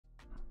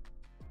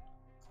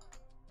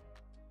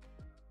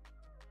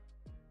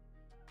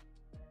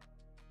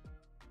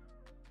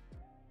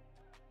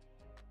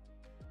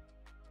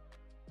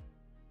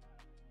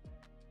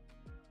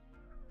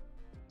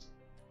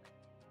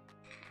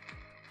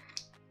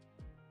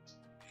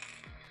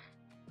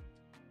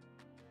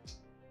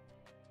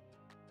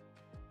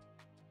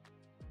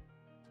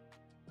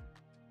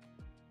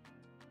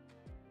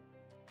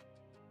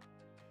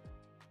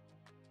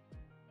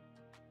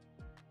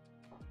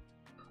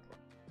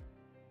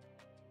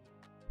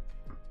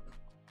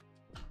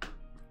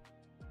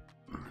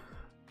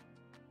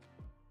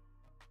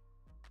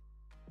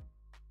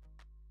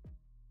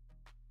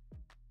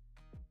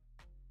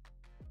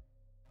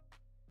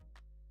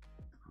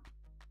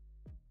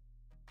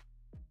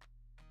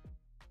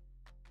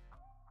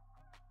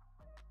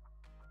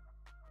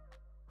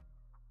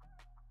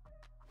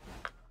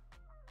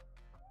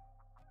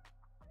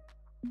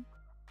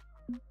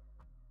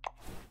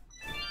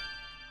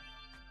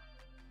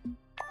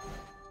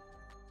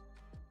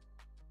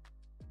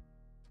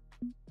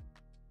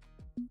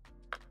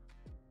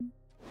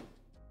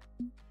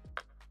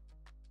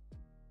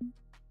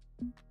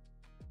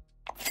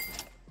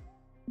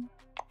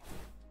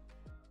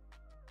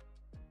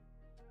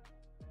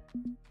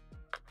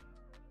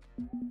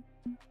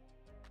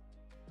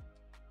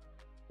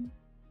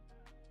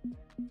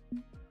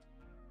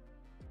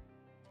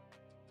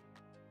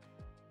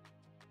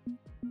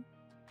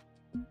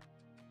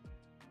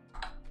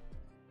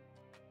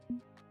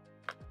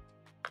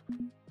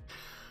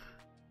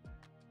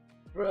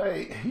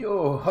Right,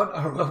 yo,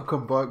 Hunter,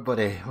 welcome back,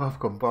 buddy.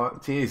 Welcome back.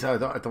 Jeez, I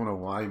don't know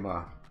why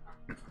my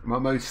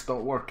mouse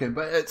stopped working,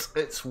 but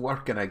it's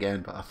working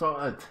again. But I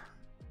thought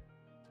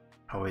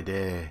I would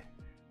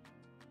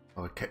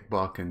kick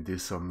back and do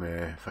some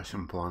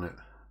Fishing Planet.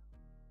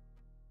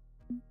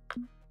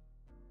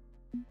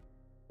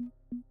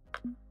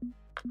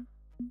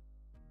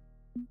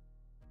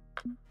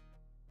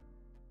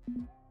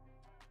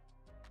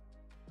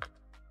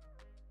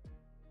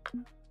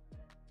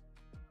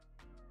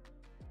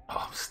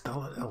 Oh, I'm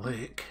still at the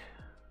lake.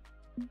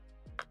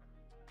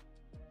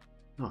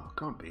 No, it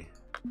can't be.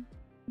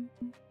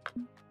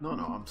 No,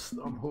 I'm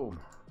home.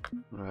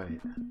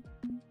 Right.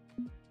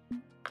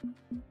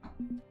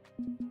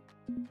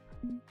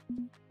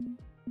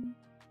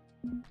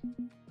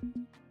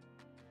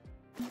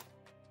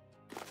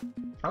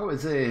 I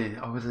was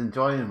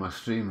enjoying my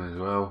stream as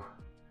well.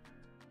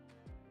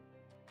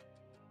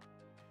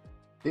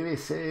 Davey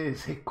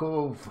says, "Hey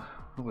Cove,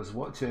 I was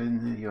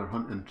watching your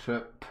hunting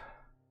trip.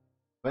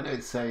 Went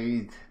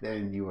outside,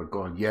 then you were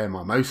gone." Yeah,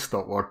 my mouse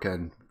stopped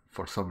working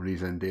for some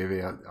reason,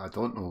 Davey. I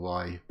don't know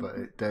why, but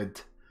it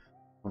did,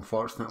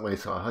 unfortunately.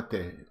 So I had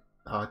to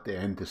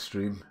end the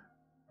stream,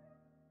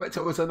 which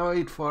I was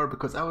annoyed for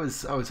because I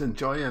was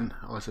enjoying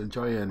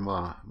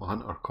my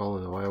Hunter Call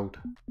of the Wild.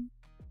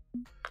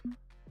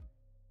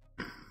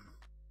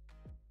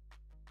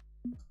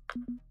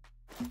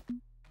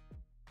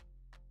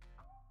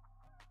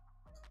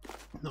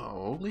 No,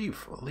 I'll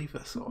leave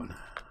this on.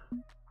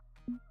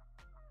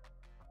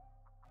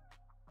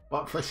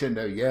 But fishing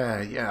now,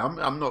 yeah.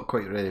 I'm not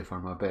quite ready for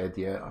my bed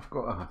yet. I've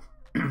got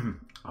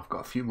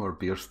a few more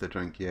beers to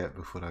drink yet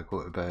before I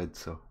go to bed.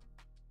 So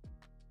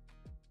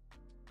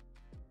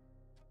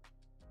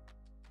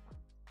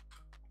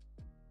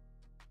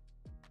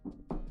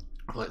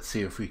let's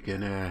see if we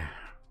can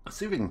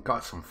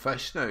catch some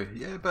fish now.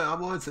 Yeah,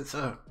 but it's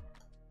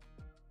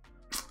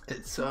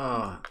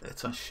a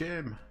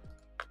shame.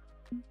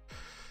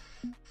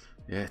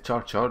 Yeah,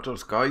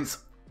 Chargers, guys.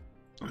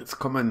 It's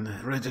coming,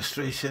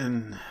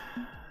 registration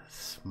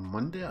it's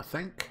Monday, I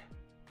think.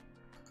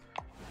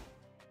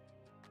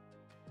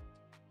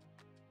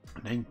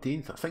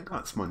 19th, I think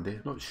that's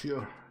Monday, not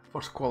sure.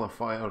 First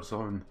qualifiers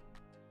on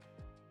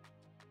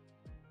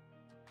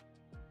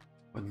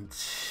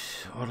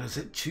or is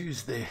it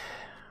Tuesday?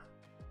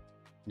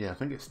 Yeah, I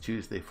think it's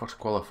Tuesday. First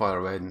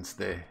qualifier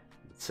Wednesday,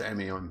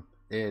 semi on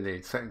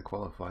the second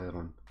qualifier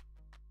on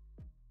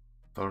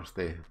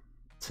Thursday.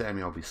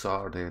 Semi will be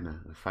Saturday and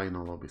the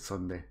final will be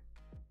Sunday.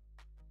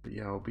 But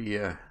yeah, I'll be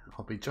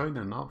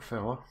joining that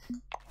fella.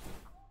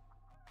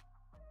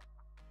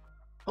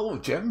 Hello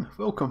Jim,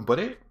 welcome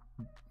buddy.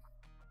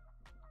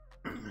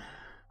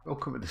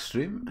 Welcome to the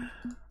stream.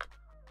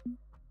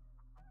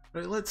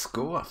 Right, let's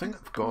go. I think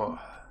I've got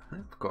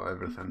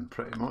everything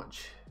pretty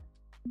much.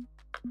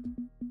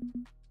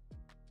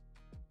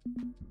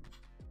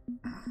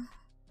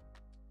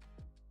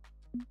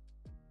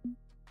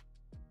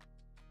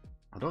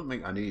 I don't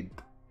think I need.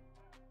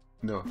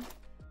 No.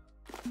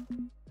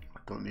 I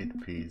don't need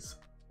peas.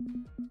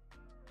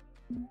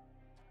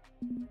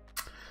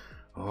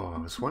 Oh, I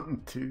was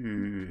wanting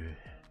to.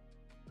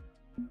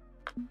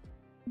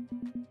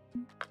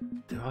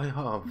 Do I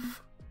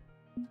have?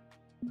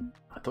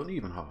 I don't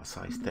even have a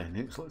size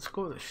 10X. Let's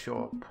go to the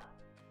shop.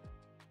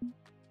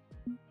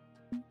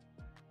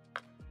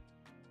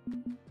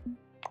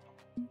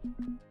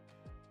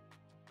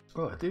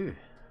 Oh, I do.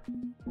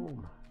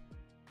 Boom.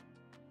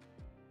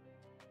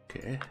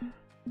 Okay.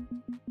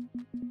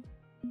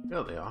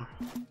 There they are.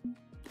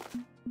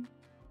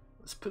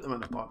 Let's put them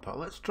in the backpack.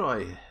 Let's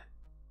try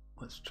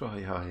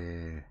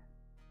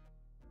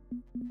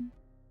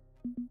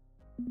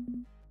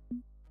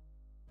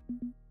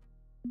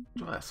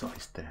a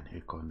size 10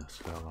 hook on this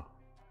fella.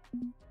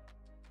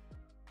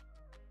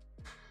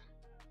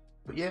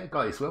 But yeah,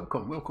 guys,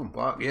 welcome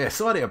back. Yeah,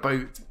 sorry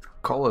about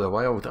Call of the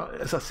Wild.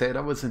 As I said,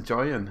 I was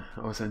enjoying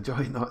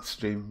that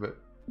stream, but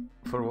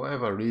for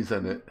whatever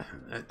reason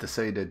it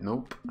decided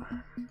nope.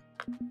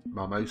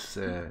 My mouse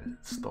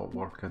stopped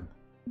working.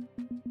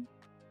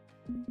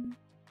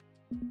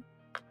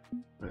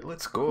 Right,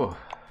 let's go.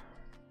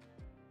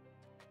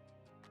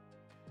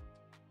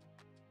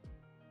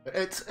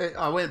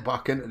 I went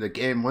back into the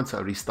game once I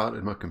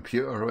restarted my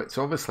computer, which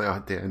obviously I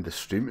had to end the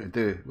stream to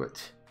do,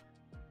 which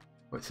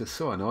is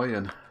so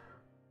annoying.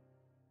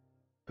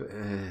 But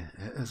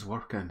it is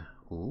working.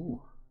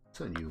 Oh,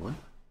 it's a new one.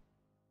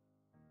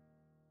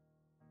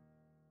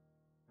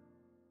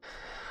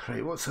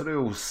 Right, what's the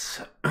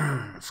rules?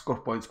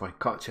 Score points by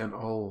catching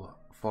all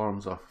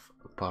forms of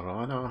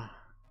piranha.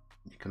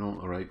 You can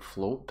only write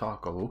float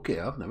tackle. Okay,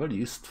 I've never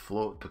used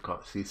float to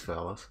catch these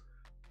fellas.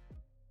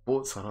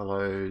 Boats are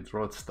allowed,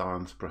 rod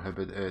stands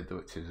prohibited,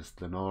 which is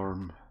the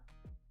norm.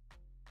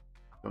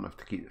 Don't have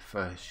to keep the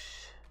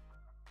fish.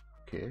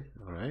 Okay,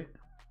 alright.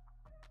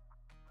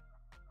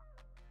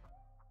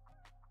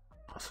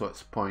 So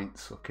it's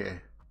points,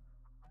 okay.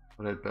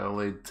 Red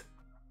bellied,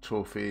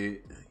 trophy,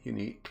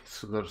 unique.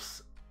 So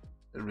there's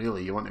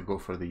really, you want to go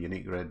for the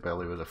unique red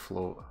belly with a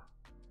float.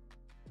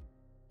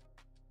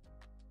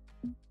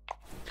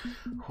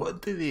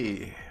 What do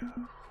they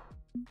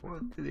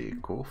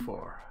go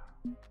for?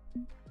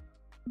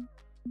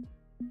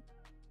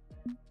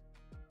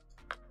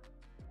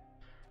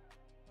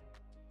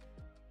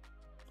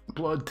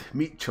 Blood,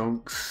 meat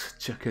chunks,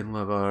 chicken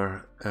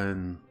liver,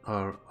 and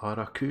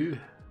araku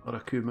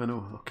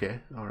minnow. Okay,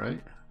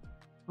 alright.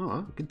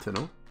 Oh, good to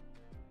know.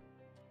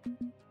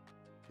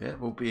 Yeah,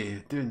 we'll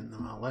be doing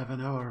them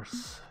 11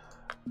 hours. –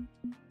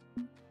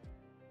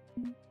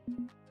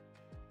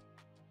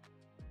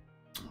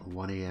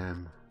 1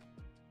 AM.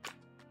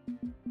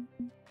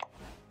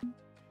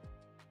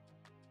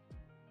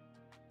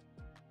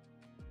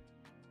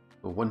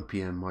 Well, 1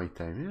 PM my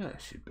time. Yeah, I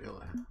should be able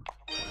to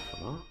for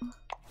that.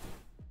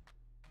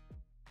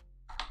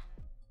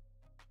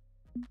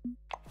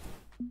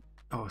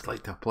 I always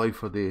like to apply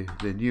for the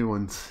new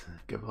ones.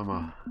 Give them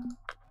a...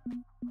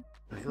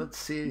 Right, let's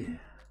see.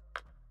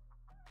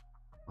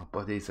 My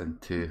buddy's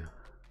into...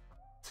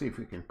 See if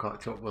we can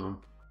catch up with him.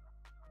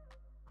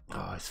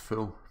 Oh, it's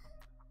full.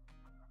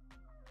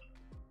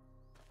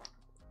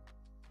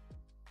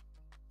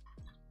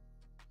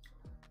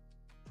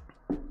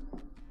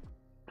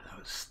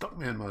 It stuck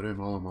me in my room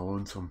all on my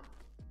lonesome.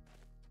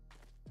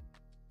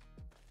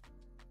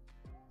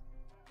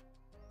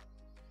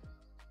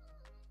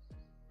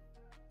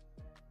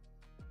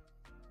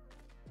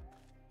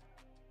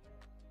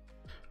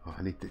 Oh,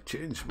 I need to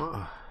change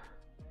my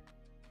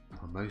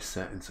mouse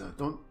settings.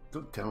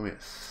 Don't tell me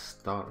it's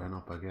starting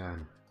up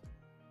again.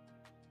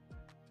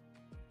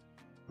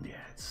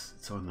 Yeah,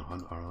 it's on the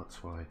Hunter,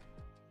 that's why.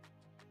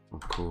 Oh,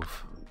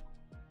 Cove.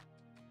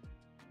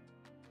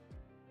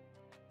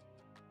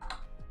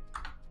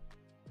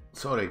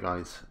 Sorry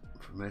guys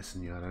for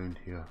messing you around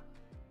here.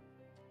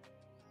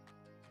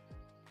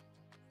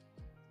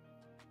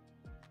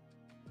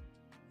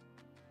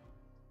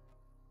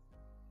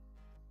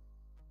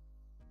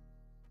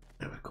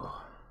 There we go.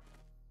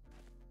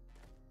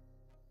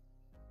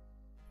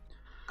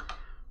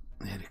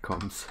 There he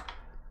comes.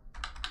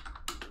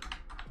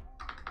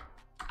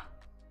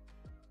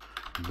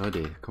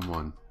 Nuddy, come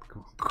on.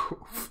 Come on,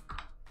 Cove.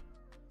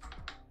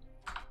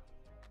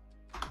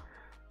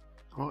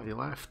 Oh, he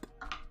left.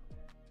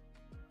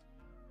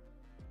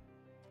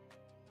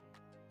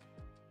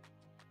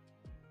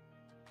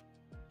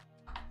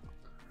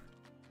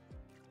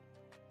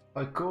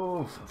 I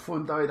go,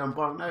 phone died, I'm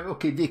back now.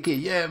 Okay, DK,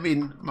 yeah, I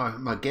mean, my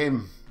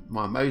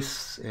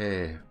mouse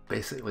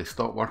basically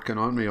stopped working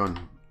on me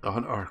on the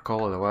Hunter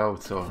Call of the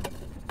Wild, so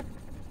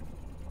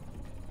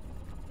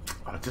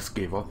I just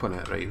gave up on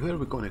it. Right, where are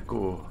we going to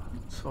go?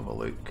 Let's have a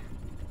look.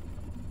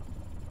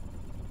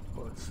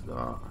 What's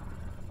that?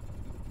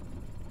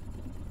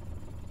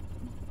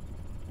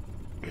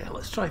 Yeah,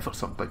 let's try for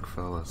some big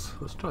fellas.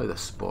 Let's try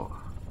this spot.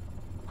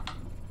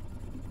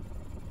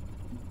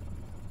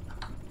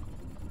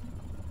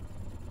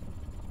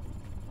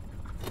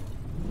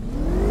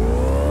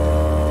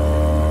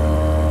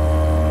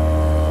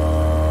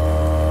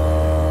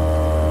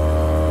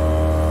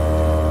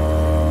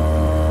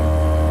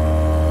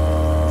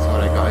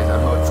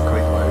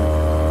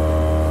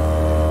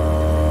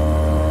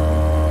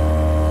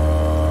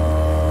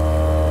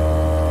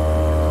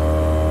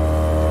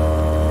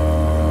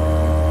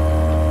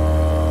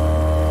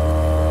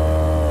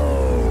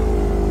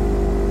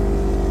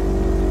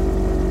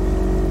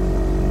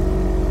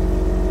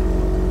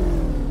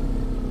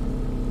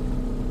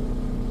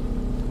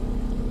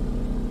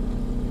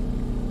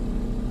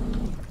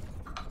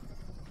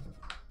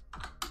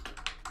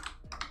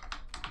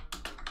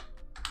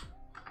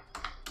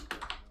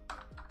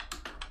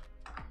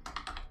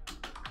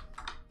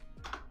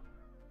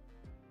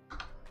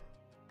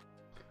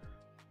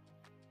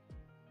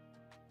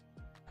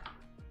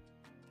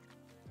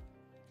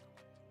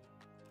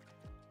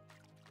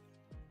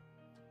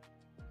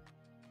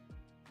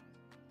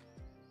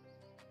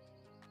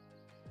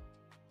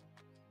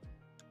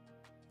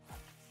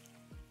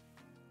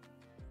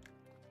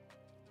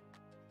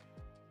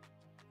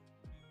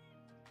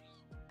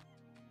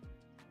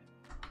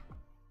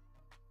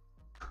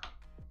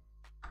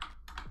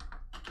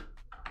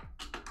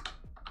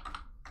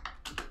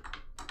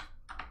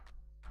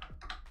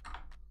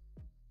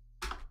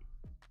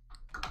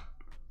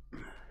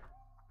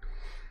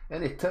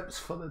 Any tips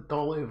for the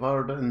dolly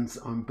Vardens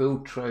and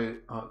bull trout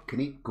at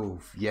Caneet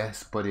Cove?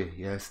 Yes, buddy,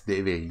 yes,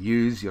 Davey.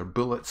 Use your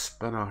bullet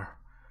spinner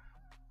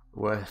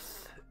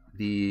with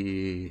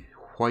the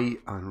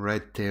white and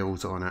red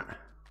tails on it.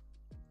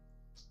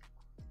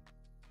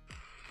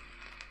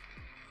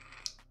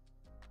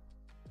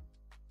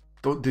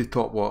 Don't do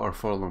top water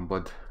for them,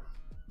 bud.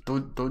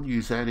 Don't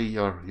use any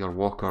of your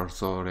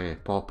walkers or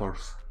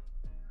poppers.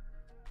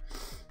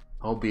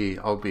 I'll be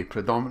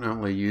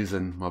predominantly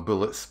using my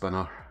bullet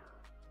spinner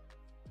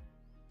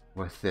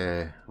with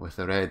the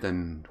red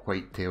and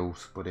white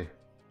tails, buddy.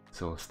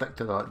 So stick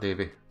to that,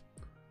 Davey.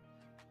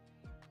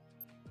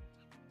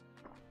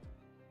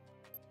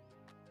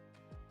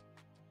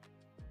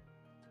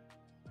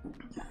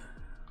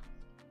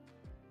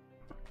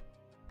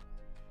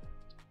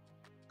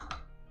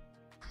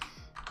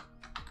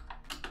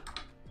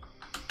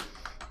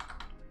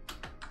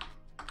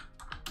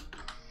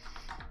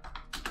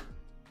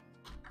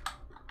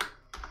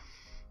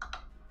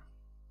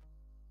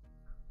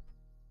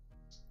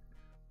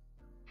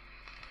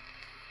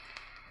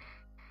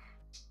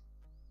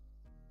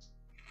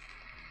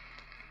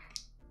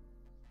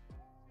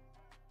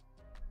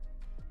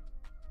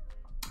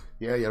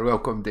 Yeah, you're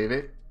welcome,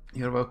 Davey.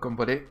 You're welcome,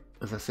 buddy.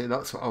 As I say,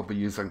 that's what I'll be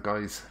using,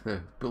 guys. The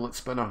bullet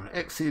spinner,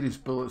 X series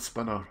bullet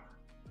spinner,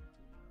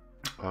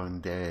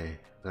 and the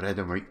red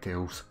and white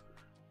tails.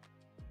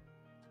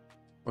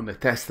 On the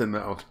testing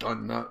that I've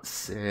done,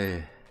 that's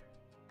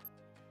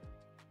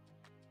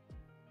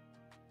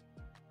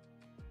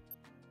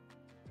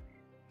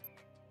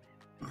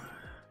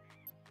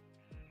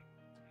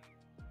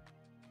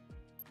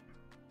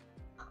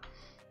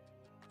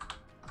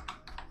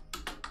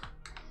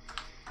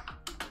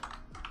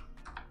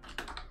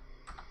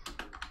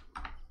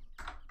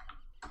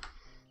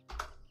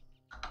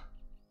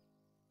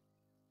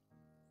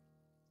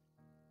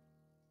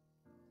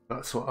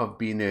that's what I've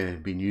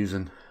been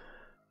using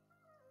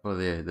for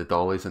the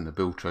dollies and the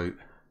bull trout.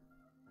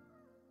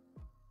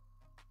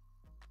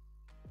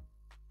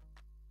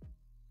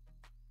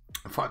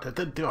 In fact, I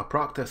did do a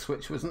practice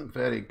which wasn't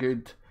very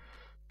good,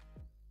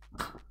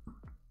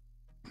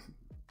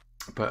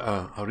 but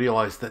I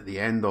realised at the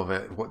end of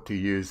it what to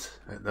use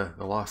at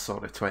the last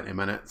sort of 20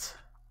 minutes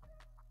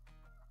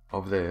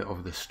of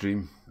the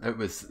stream. It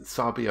was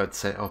Sabi had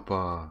set up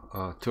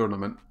a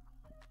tournament,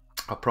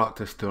 a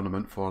practice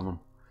tournament for them,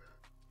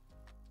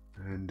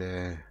 and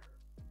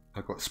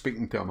I got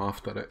speaking to him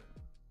after it.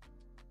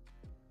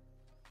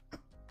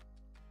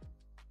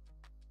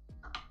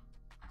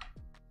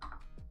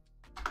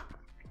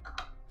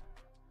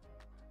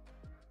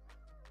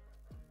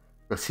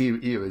 Because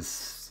he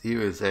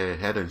was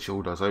head and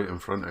shoulders out in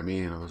front of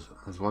me, and I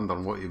was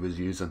wondering what he was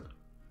using.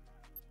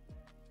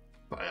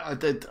 But I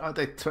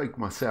did twig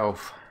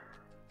myself.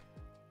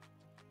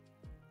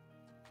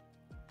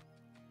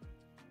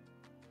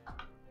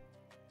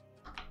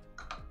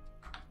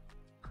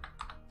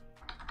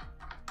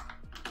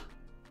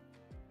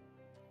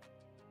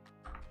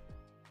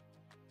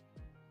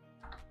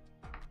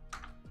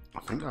 I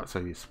think that's how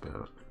you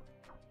spell it.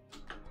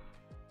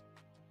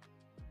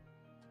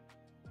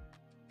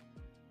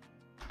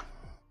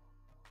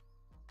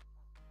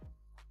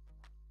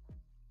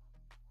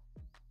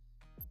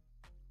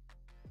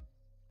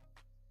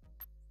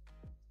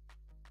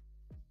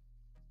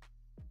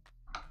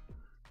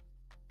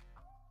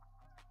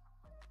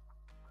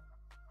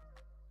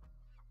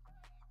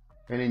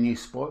 Any new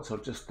spots or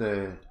just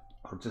the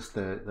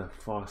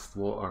fast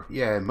water?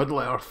 Yeah, Middle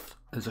Earth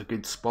is a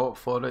good spot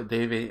for it,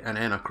 Davey, and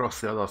then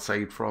across the other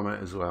side from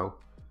it as well.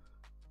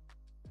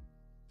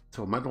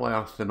 So Middle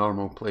Earth, the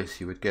normal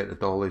place you would get the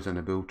dollies and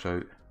the bull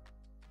trout.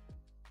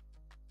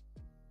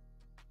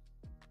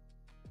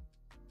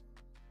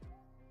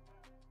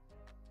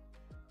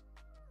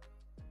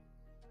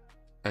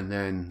 And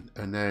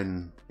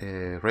then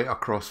right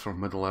across from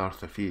Middle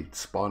Earth, if you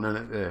spawn in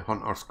at the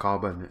hunter's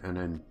cabin and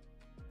then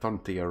turn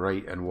to your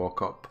right and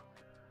walk up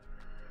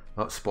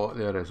that spot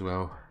there as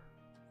well.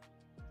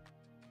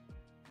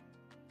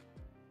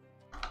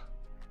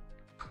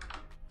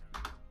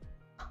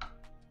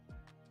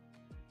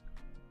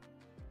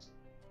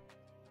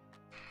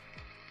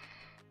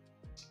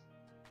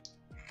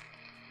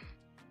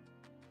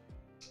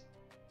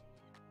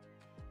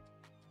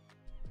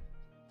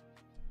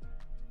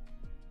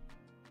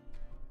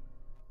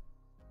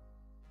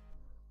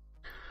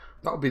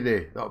 That'll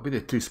be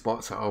the two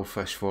spots that I'll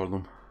fish for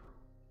them.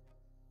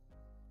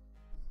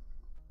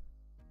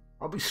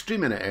 I'll be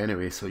streaming it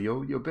anyway, so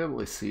you'll be able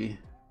to see.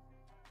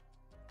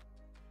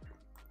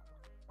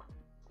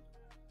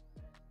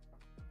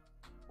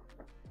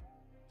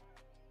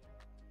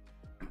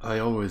 I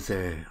always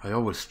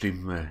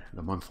stream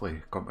the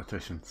monthly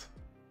competitions,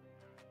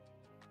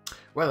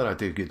 whether I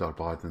do good or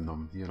bad in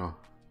them. You know,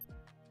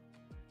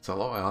 it's a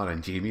lot of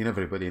RNG. I mean,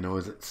 everybody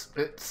knows it's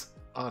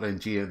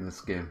RNG in this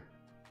game.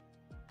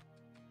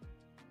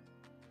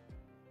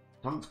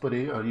 Thanks,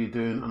 buddy. Are you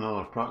doing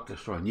another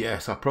practice run?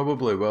 Yes, I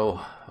probably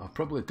will. I'll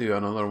probably do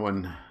another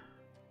one.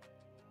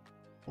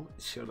 Oh,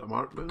 share the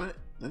mark with it.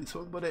 Nice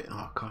one, buddy. Oh,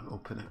 I can't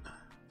open it.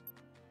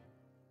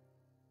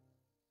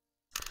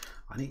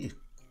 I need to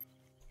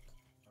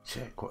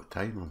check what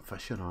time I'm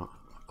fishing at. A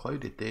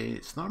cloudy day.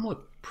 It's normally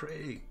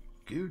pretty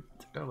good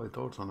early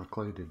doors on a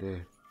cloudy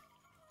day.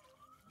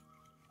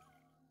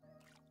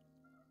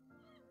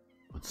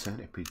 On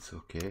centipedes,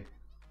 okay.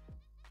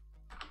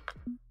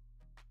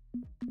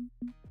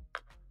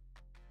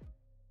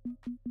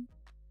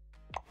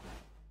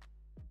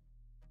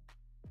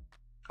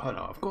 Oh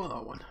no, I've got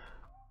that one.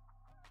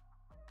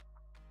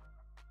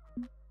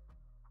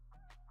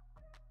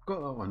 Got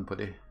that one,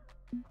 buddy.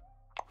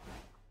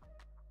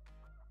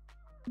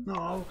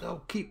 No,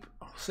 I'll keep.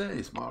 I'll set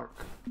his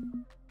mark.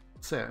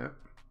 Set it.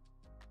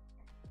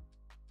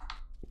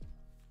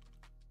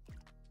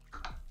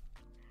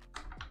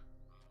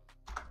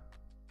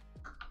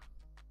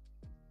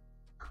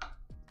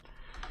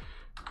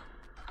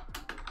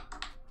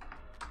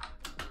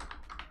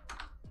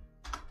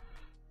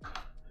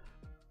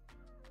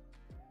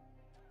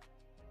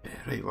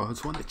 Right, well, I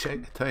just want to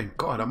check the time.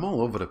 God, I'm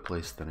all over the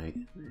place tonight.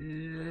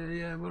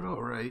 Yeah, we're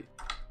alright.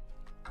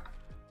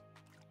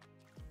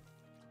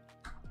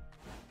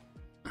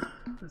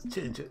 Let's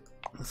change it.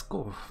 Let's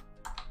go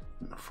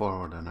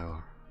forward an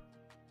hour.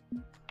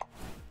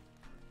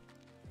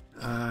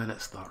 And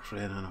it starts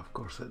raining, of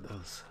course it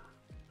does.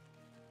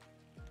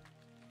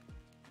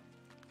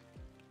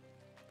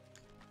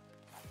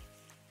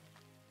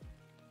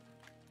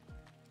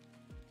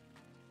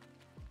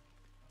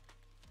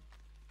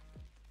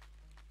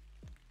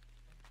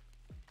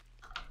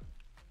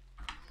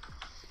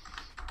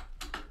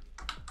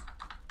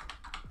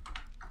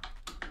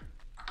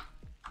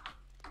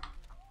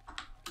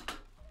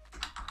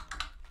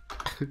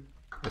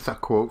 It's a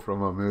quote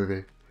from a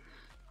movie.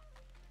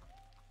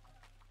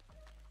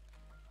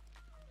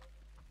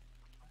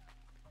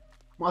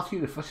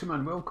 Matthew the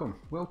Fisherman, welcome.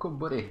 Welcome,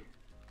 buddy.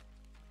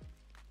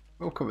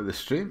 Welcome to the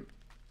stream.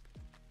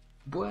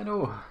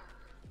 Bueno.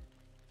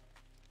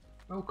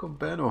 Welcome,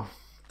 Benno.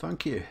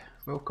 Thank you.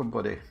 Welcome,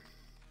 buddy.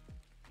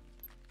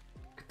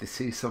 Good to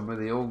see some of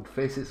the old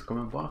faces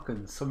coming back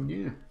and some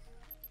new.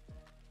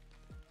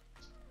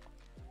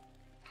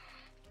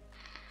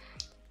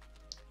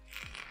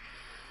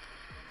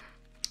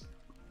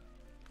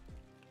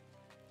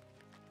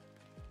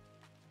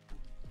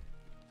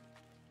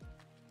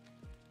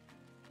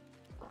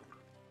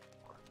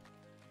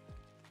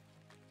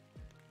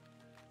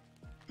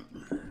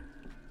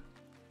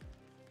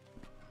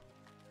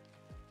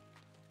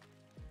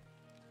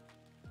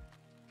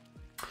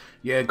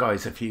 Yeah,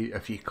 guys, if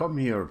you come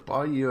here,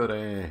 buy your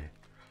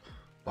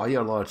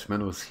large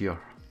minnows here.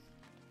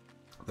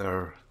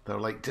 They're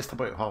like just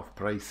about half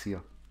price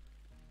here.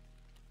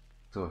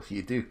 So if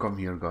you do come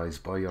here, guys,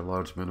 buy your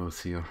large minnows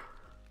here.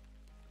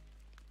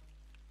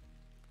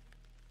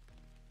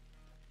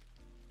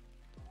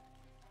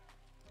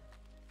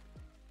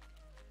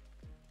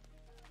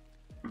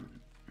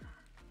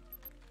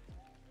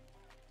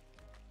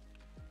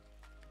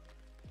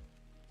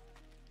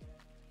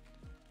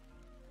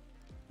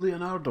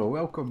 Leonardo,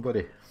 welcome,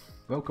 buddy.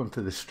 Welcome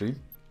to the stream.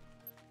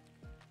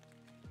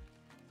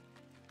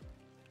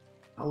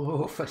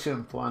 Hello,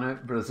 Fishing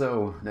Planet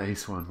Brazil.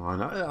 Nice one,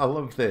 man. I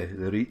love the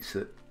reach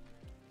that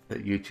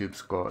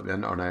YouTube's got. The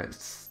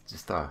internet's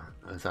just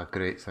it's a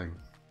great thing.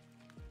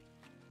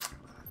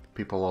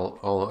 People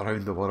all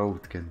around the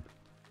world can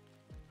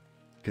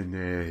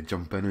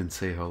jump in and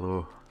say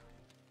hello.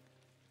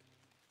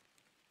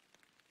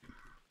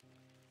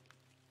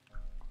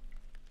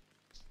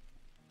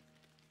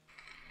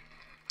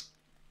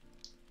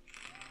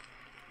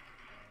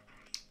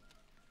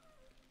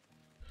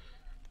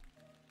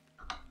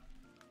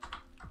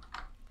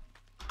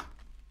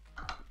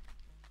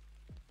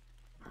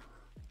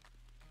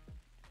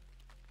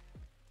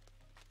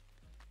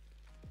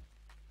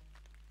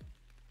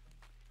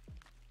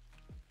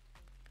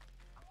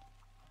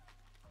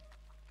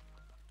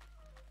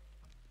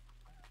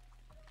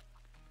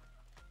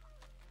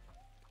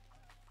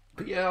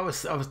 But yeah, I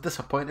was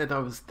disappointed. I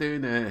was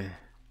doing I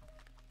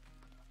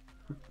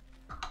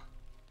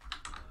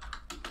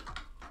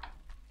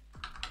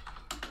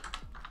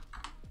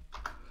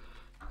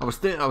was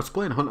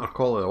playing Hunter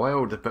Call of the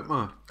Wild, but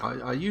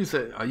I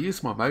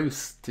use my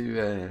mouse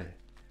to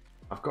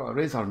I've got a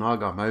Razer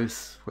Naga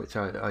mouse which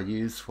I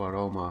use for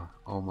all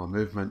my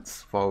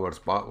movements, forwards,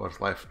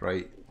 backwards, left,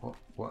 right,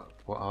 what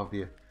have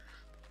you,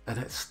 and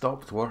it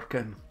stopped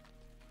working,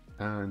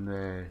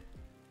 and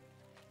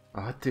I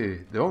had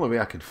to. The only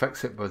way I could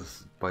fix it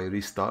was by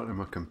restarting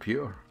my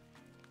computer.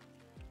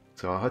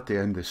 So I had to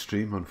end the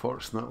stream,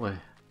 unfortunately.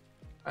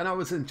 And I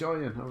was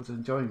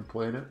enjoying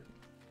playing it.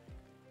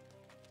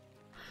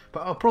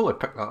 But I'll probably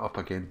pick that up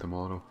again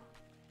tomorrow.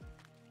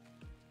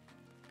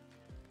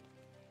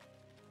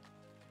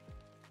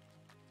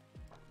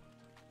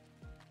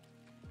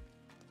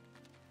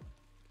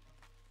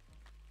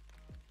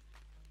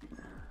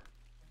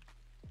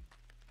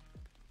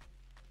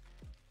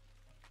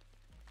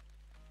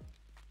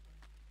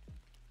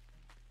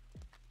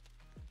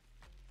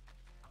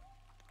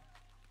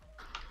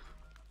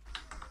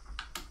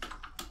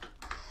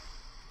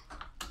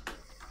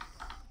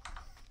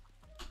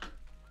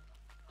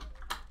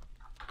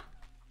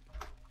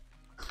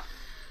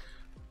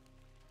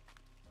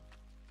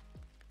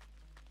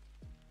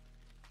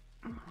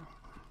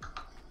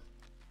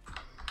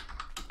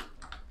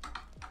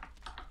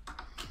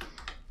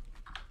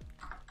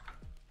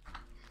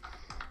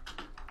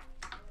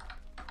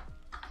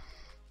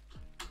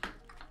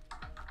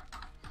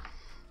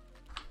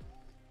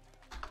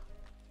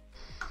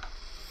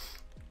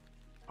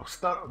 I'll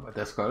start with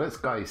this guy. This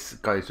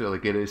guy's really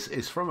good.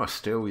 He's from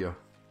Australia,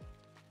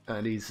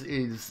 and he's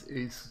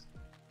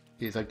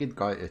a good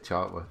guy to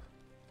chat with.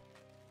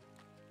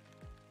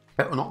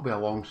 It will not be a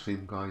long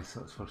stream, guys,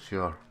 that's for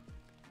sure.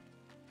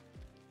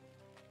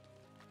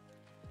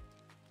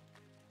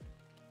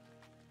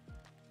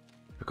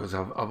 Because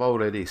I've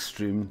already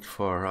streamed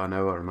for an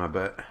hour and a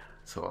bit,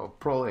 so I'll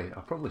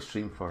probably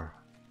stream for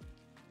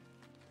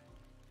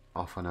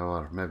half an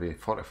hour, maybe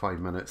 45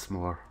 minutes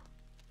more.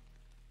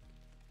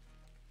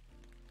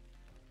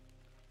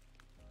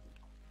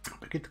 It'd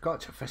be good to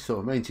catch a fish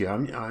though, mind you.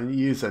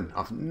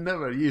 I've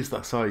never used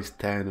a size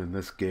 10 in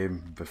this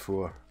game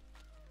before,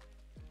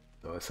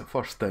 so it's the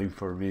first time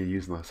for me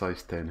using a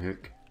size 10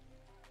 hook.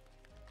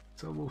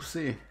 So we'll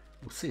see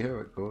how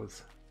it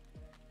goes.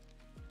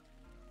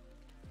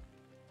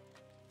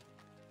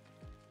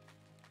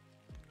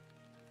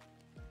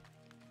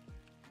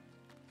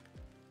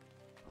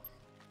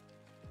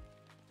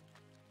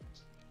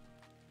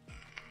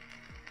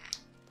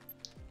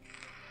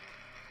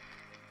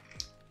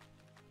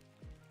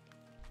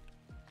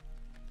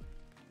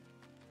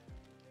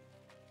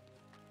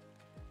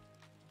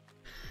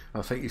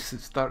 I think you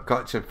should start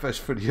catching fish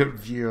for your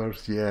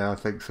viewers. Yeah, I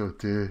think so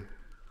too.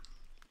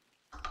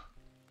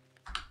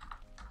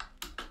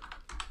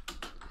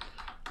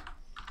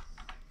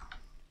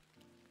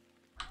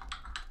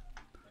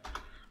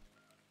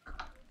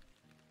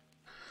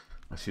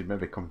 I should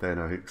maybe come down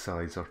a hook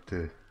size or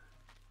two.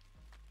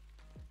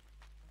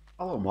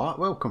 Hello Matt,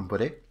 welcome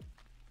buddy.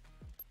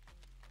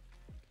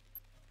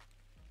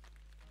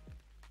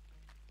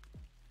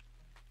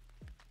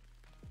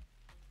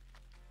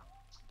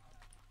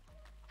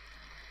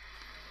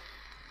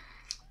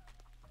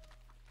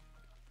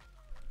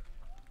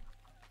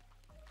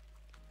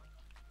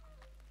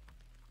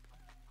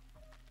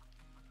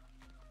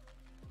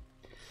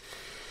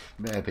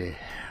 Maybe.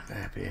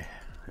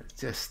 It's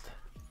just,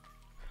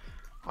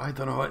 I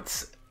don't know,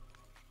 it's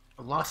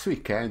last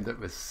weekend it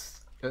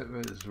was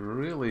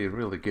really,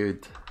 really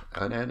good,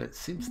 and then it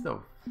seems to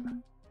have,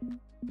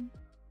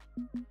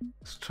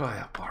 let's try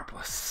a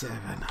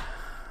 +7.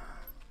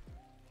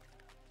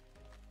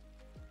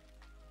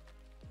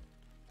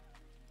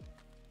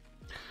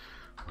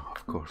 Oh,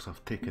 of course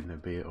I've taken the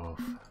bait off.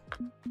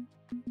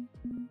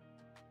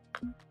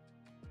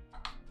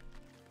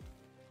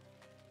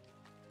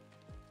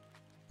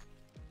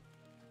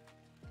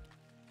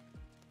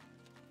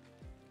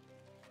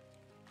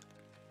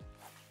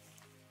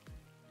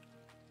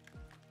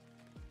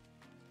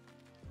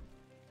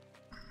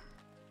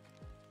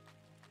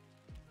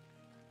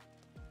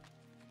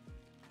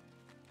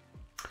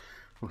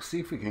 We'll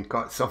see if we can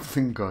cut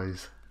something,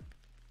 guys.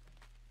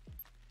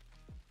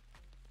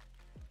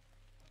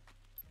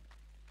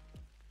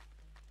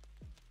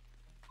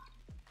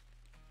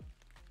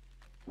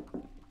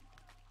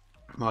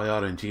 My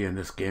RNG in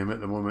this game at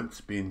the moment's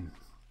been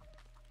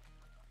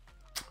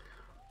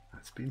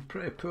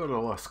pretty poor the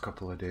last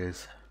couple of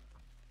days.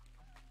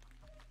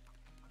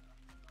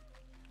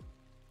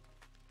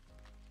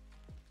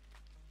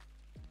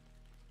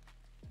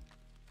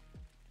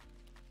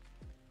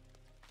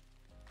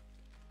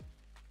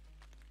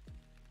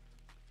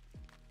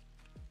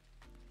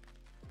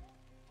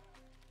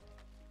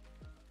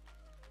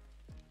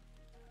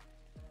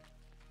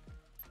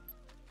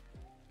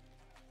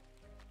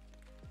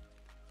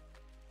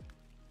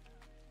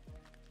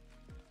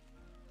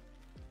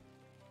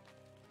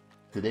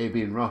 Today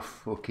being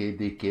rough, okay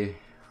DK.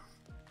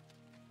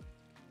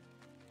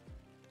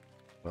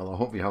 Well, I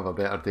hope you have a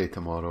better day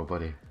tomorrow,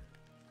 buddy.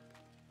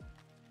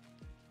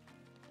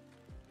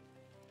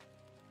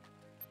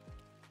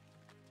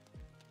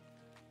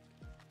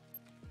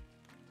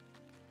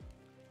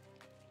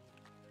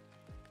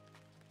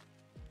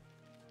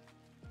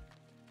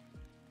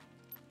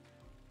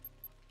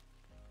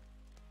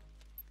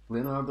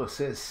 Leonardo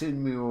says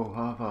soon we will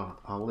have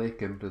a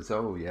lake in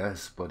Brazil.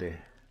 Yes, buddy.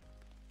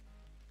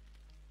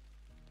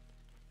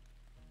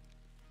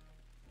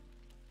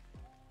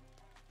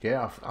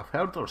 Yeah, I've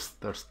heard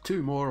there's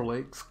 2 more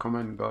lakes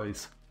coming,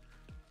 guys.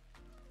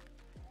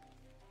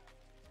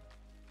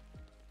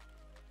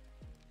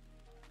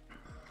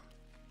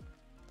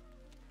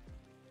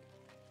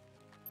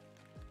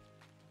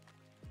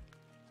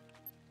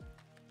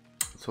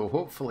 So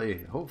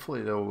hopefully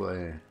they'll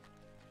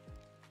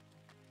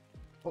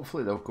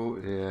go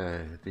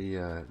to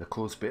the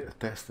closed beta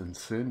testing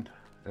soon,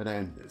 and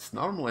then it's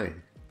normally,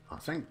 I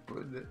think,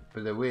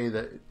 by the way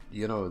that,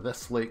 you know,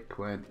 this lake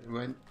went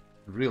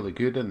really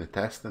good in the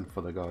testing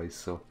for the guys,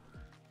 so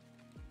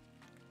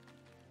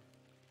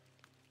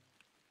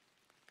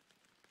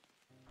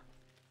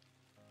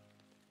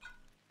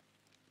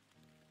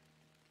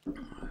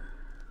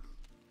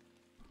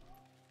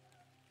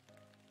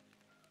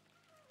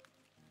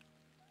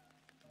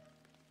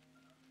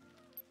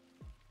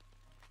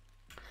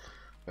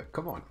but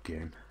come on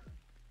game.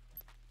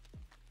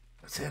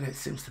 I said it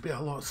seems to be a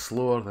lot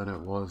slower than it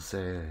was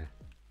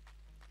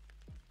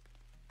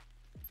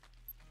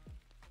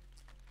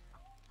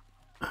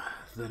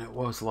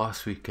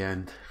last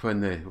weekend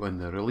when they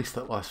released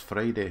it last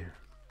Friday.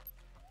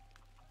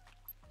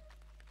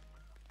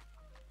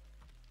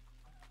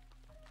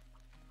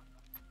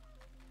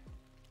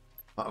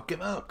 I'll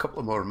give it a couple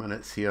of more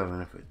minutes here,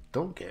 and if we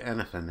don't get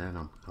anything, then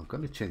I'm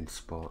going to change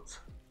spots.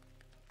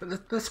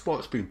 But this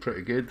spot's been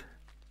pretty good.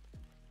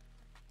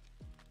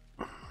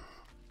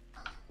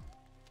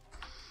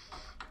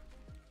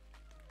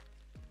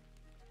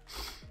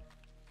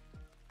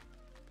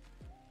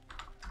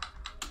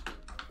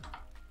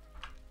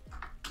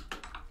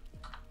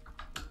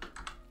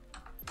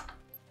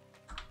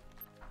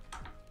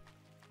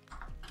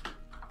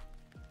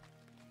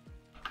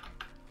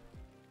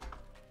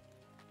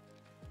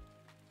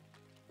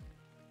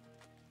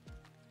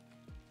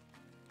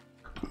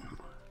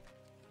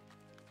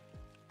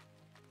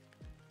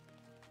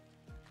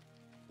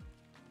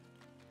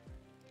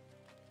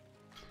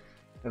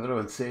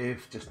 Everyone's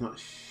safe, just not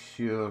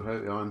sure how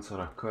to answer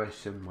a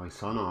question my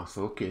son asked.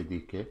 Okay,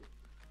 DK.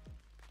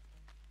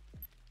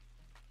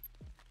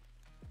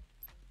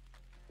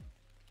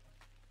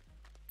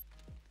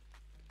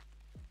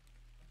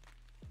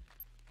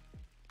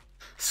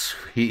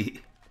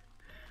 Sweet.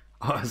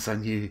 Oh, as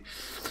in you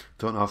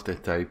don't have to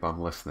type,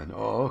 I'm listening.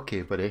 Oh,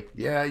 okay, buddy.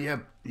 Yeah,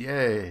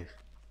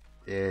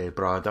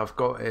 Brad, I've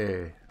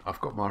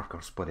got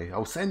markers, buddy.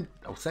 I'll send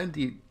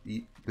you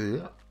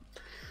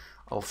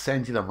I'll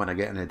send you them when I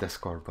get in the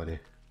Discord, buddy.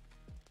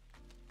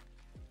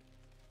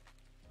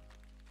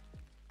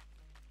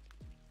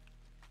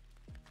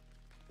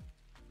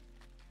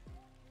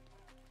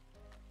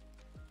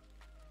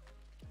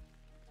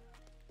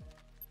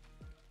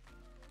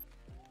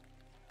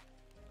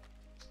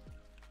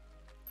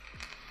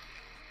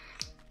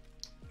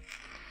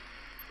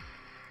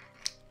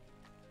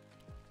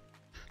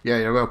 Yeah,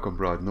 you're welcome,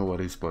 Brad. No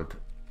worries, bud.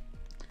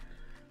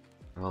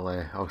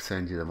 I'll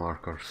send you the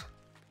markers.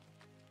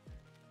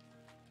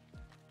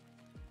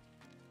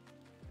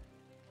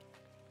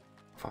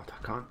 In fact,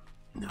 I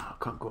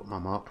can't go to my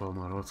map while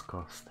my roads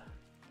cost.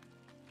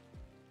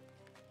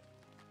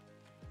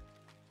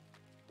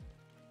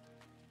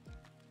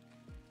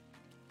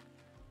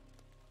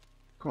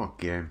 Come on,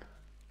 game.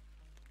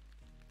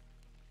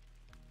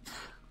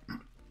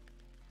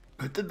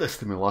 It did this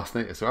to me last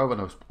night as well when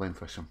I was playing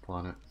Fishing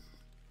Planet.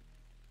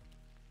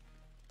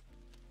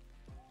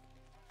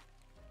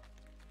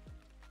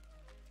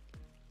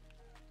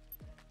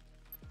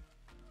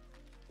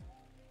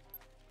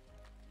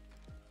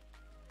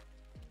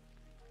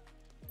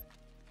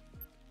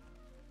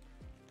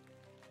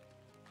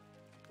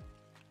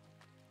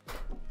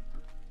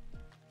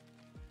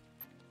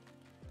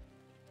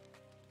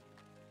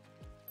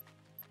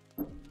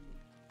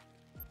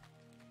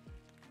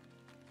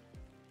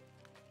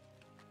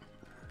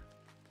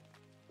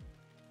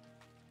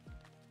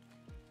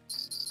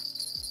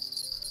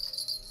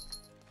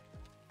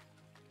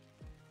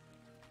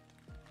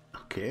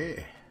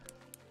 Okay.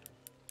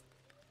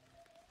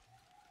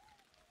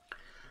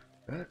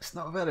 It's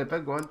not a very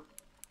big one.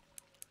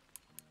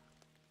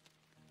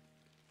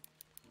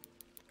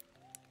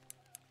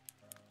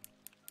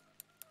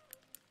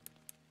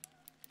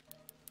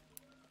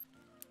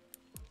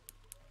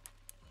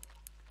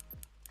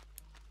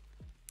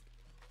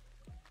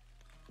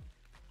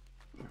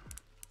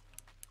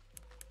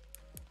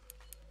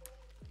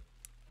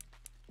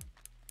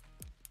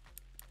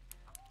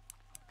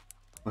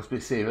 Must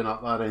be saving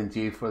up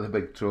RNG for the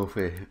big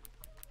trophy.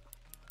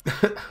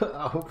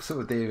 I hope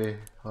so, Davey.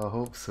 I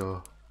hope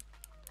so.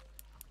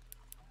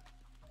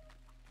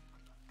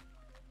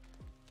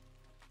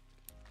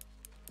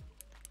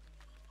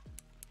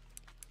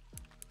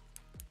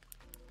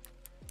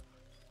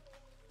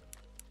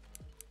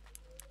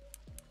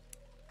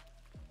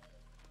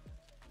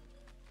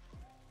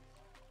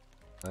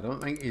 I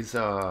don't think he's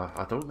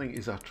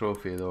a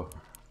trophy though.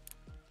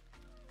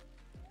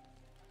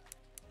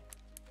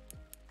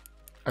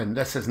 And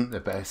this isn't the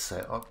best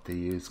setup to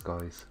use,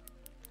 guys.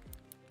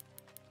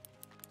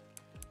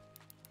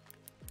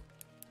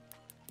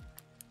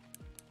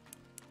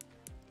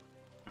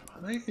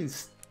 I think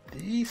it's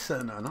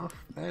decent enough,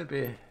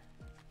 maybe.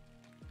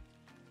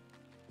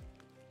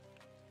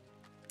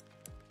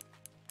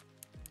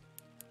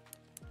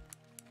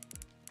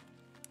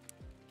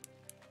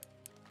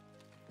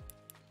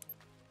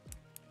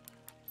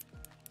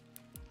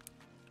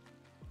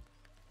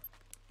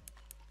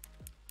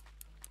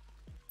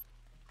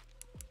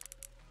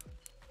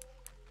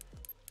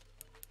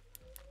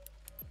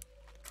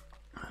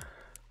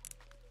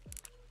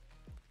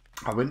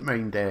 I wouldn't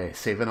mind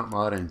saving up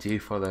my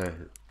RNG for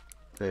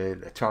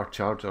the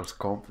Chargers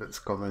comp that's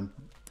coming,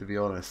 to be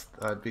honest.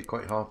 I'd be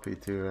quite happy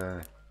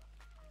to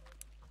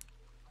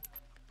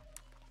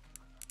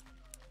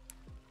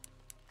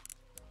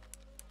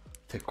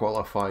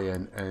qualify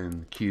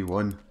in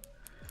Q1.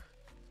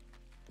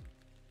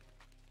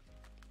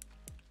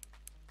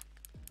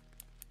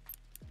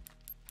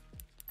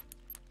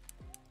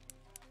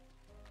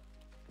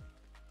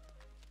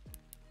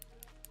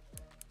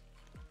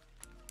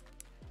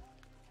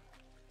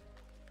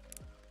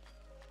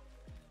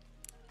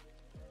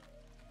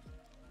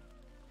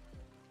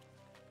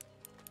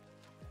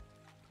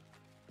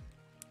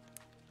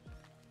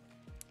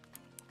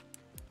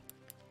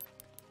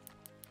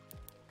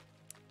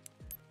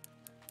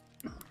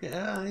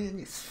 Yeah,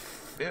 it's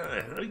fairly,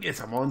 I think it's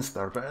a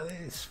monster, but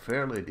it's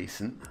fairly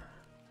decent.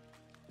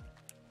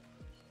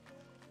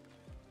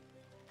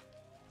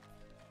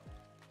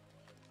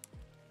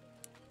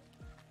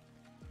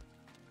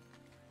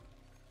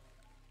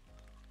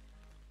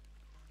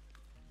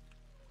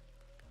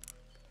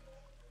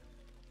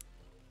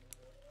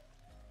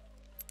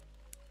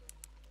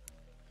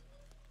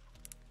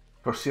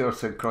 For sure,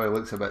 St. Croix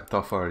looks a bit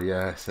tougher.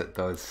 Yes, it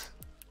does.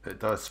 It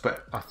does.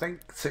 But I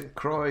think St.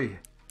 Croix,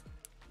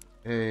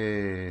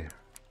 you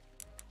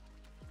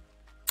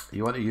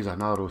want to use a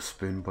narrow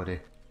spoon, buddy.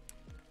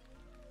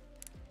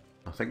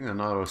 I think the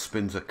narrow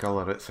spoon's a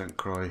killer at St.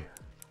 Croix.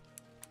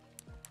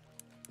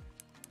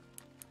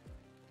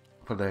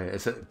 For the,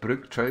 is it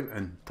brook trout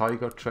and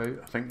tiger trout?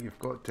 I think you've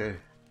got to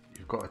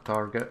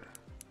target.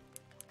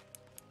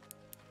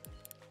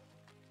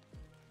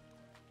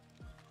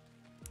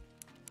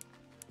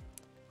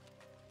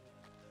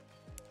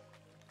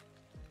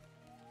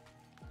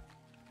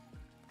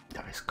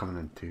 Yeah, he's coming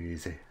in too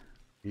easy.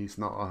 He's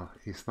not a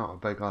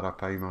big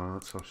arapaima,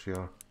 that's for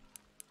sure.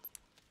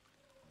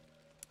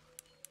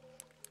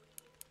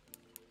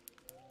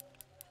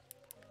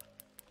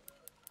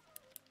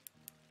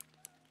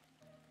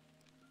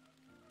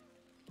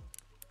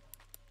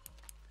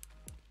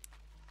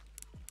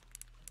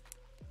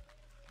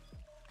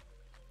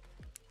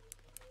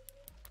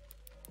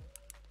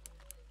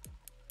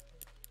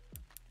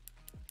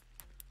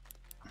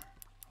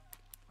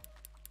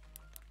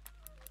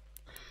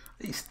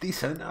 He's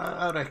decent.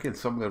 I reckon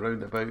somewhere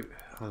around about,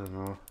 I don't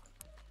know.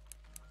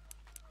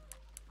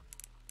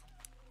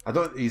 I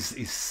don't.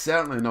 He's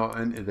certainly not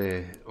into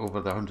the over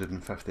the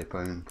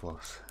 £150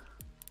 plus.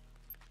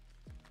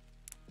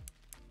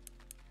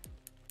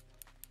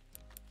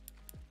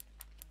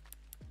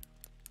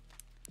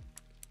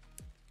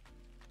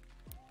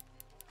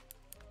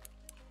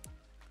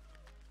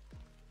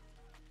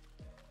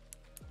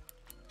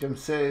 Jim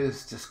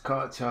says just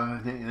catch a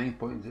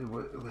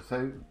 99.2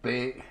 without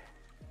bait.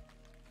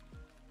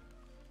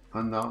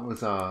 And that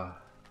was a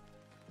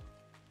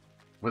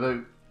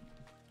without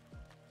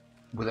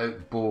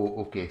bow.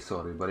 Okay,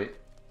 sorry, buddy.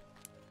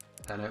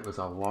 And it was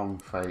a long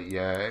fight.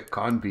 Yeah, it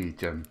can be,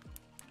 Jim.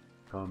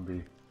 Can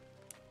be.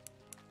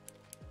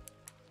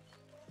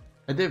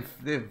 And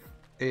they've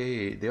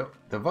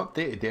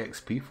updated the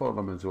XP for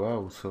them as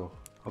well. So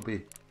it'll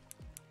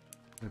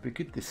be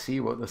good to see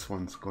what this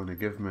one's going to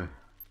give me.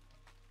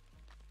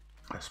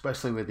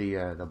 Especially with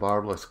the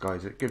barbless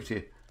guys, it gives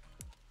you.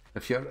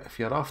 If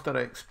you're after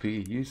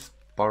XP, use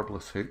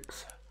barbless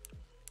hooks.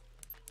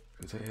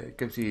 It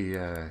gives you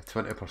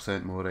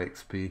 20% more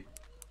XP.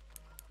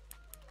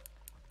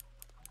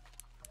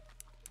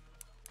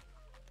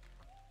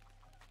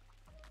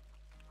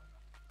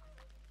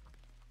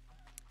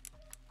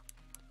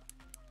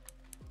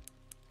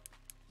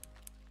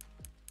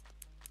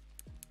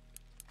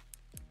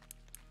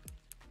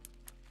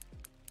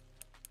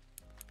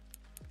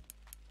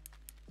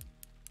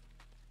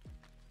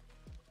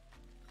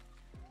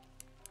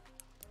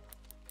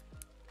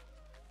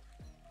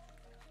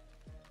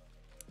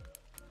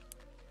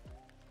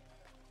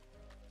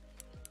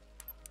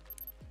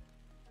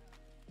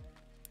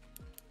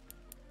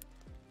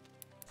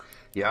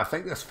 Yeah, I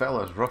think this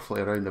fella's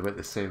roughly around about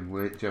the same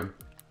weight, Jim.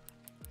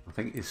 I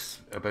think he's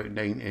about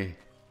 90,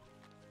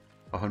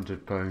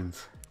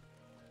 £100.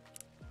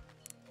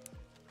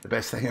 The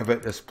best thing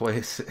about this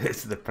place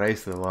is the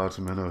price of the large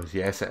minnows.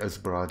 Yes, it is,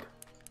 Brad.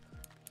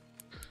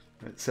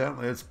 It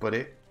certainly is,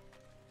 buddy.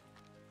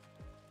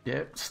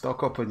 Yep,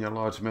 stock up on your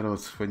large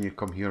minnows when you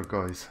come here,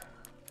 guys.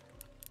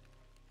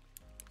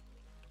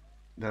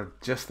 They're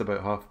just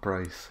about half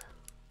price.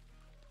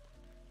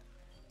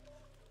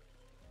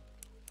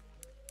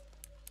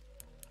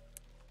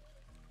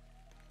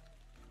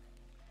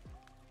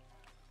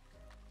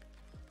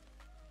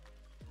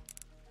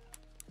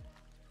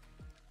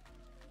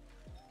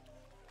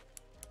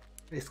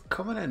 It's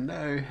coming in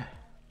now.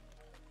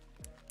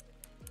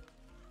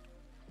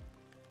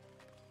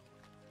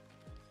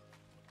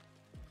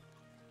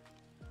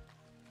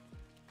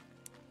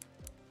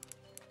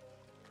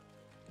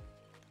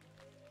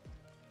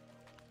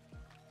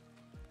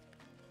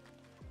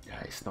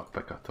 Yeah, it's not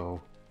big at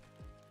all.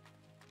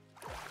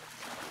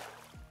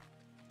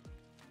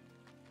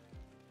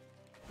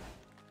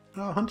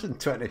 Oh,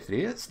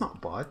 123, it's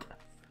not bad.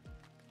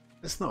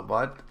 It's not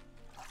bad.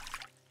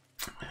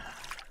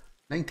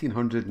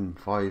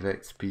 1905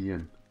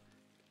 XP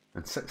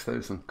and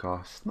 6,000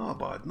 cost. Not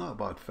bad, not a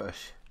bad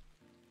fish.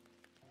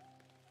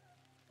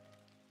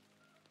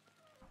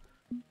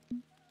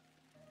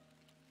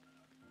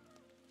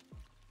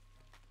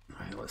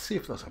 Right, let's see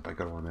if there's a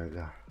bigger one out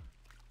there.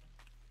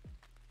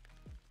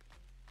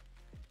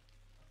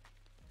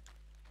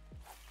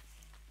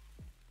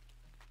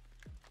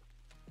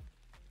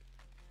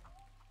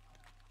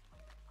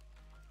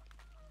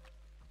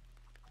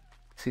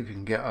 See if we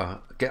can get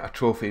a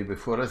trophy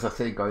before. As I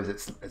say, guys,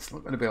 it's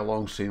not going to be a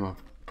long stream. I'll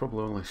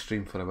probably only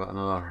stream for about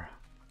another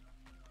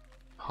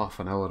half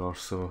an hour or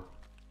so.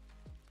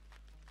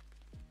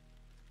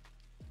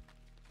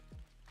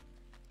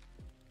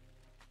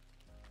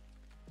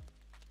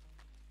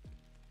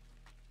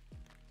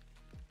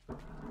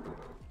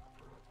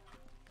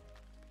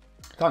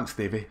 Thanks,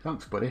 Davey.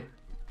 Thanks, buddy.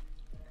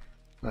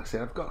 Like I say,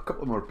 I've got a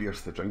couple more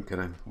beers to drink,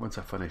 and then once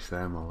I finish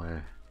them,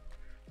 I'll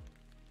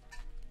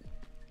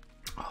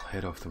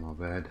head off to my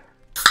bed.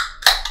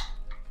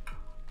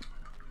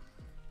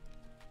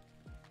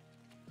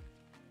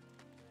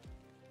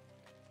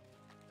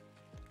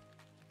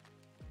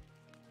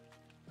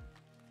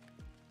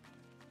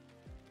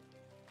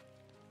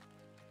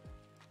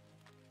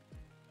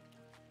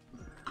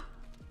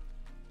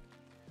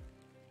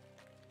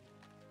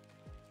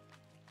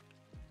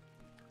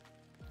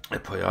 The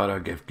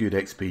Payara give good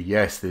XP.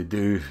 Yes, they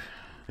do.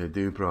 They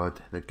do,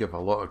 Brad. They give a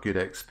lot of good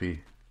XP.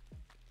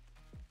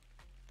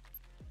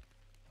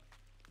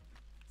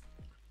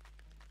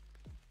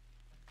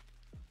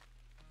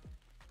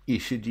 You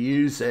should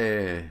use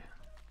for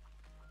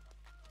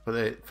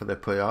the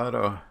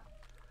Payara.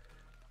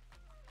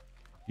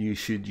 You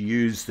should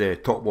use the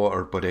top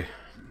water, buddy.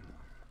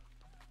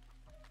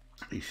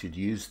 You should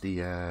use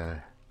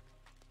the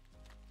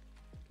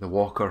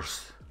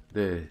walkers,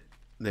 the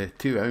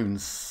 2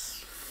 ounce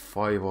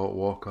 5-watt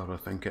walker, I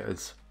think it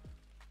is.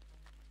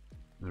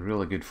 They're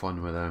really good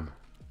fun with them.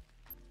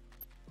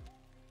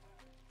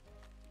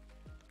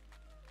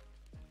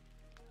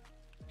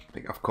 I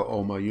think I've got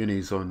all my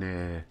unis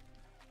on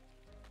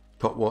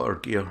top water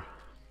gear.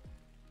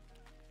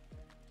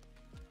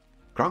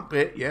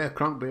 Crankbait, yeah,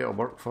 crankbait will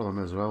work for them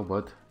as well,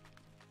 bud.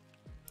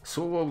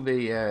 So will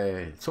the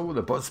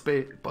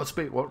buzzbait.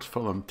 Buzzbait works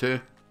for them too.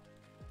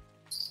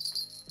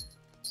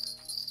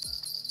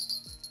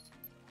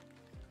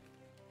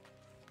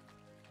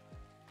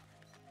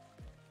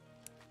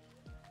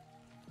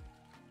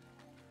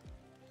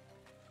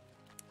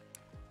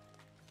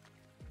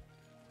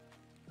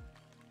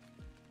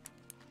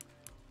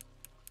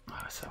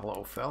 That's a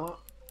little fella.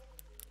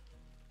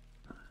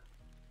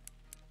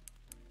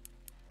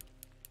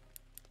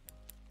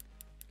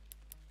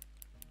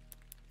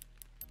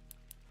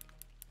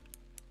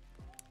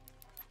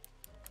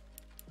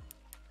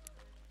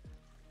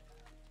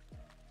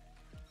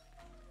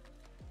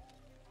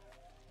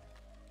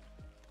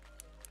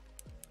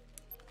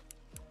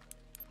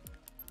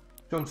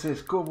 John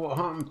says, "Go, what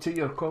happened to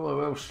your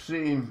Colorwell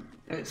stream?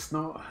 It's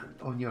not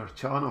on your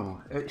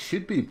channel." It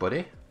should be,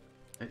 buddy.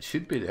 It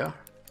should be there.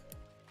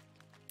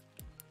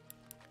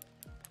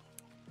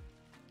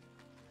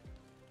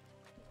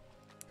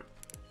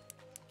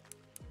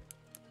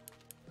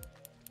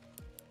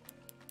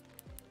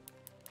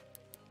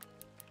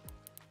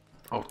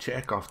 I'll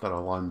check after I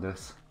land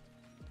this.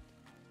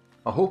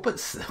 I hope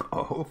it's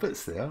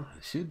there.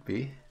 It should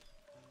be.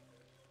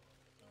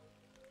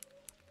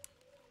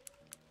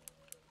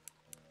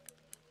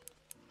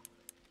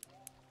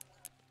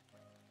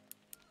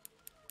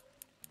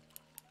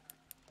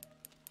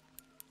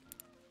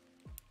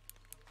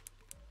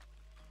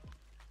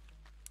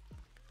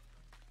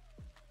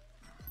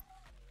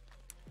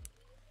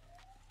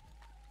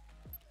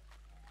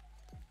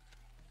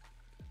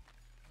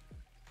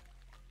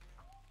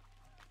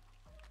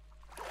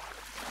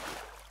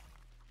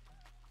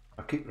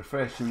 Keep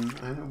refreshing,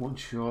 and it won't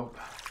show up.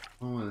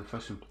 Only the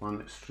Fishing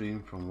Planet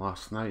stream from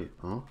last night.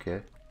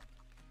 Okay.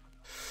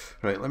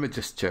 Right, let me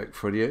just check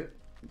for you,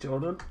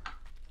 Jordan.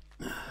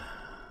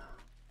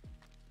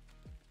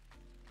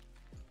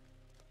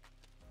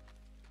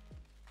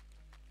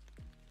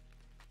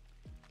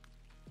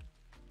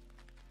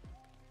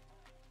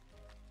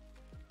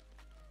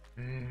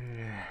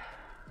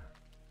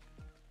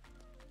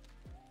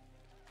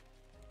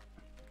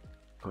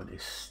 Go to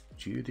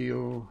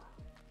studio.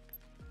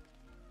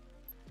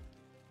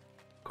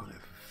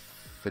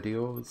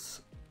 Videos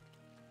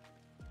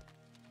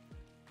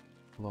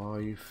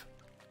live.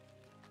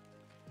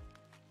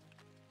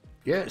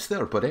 Yeah, it's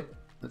there, buddy.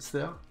 It's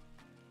there.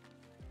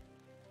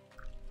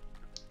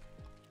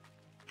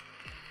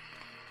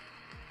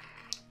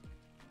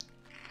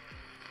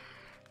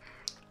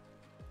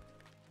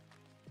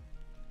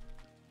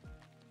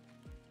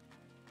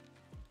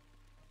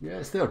 Yeah,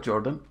 it's there,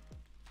 Jordan.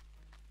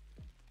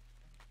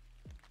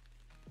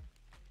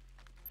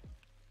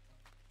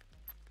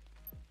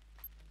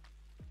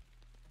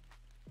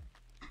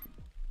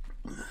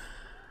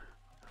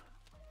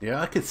 Yeah,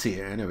 I could see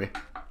it anyway.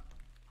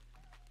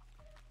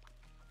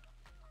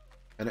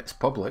 And it's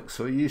public,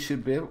 so you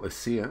should be able to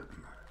see it.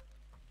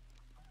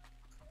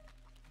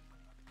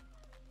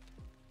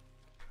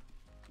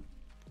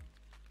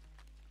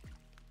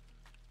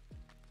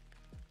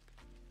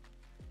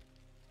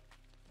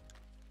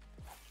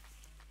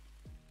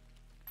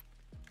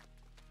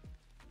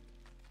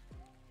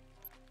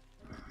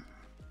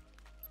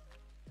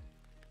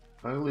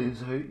 I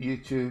lose out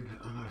YouTube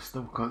and I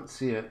still can't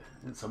see it.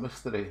 It's a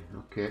mystery.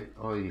 Okay.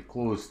 Oh, you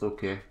closed.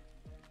 Okay.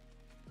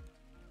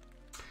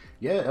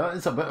 Yeah, that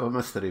is a bit of a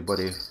mystery,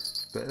 buddy.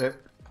 But it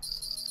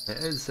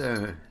is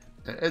there.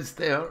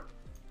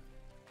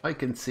 I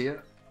can see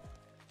it.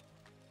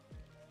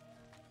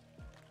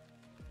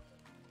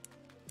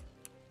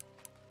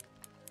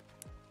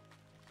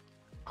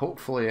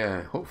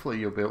 Hopefully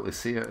you'll be able to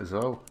see it as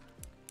well.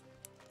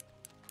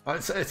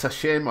 It's a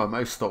shame my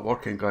mouse stopped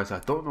working, guys. I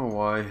don't know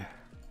why.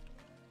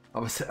 I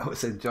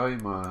was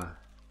enjoying my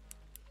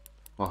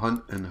my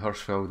hunt in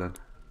Hirschfelden,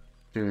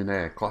 doing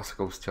a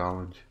Classicals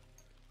challenge.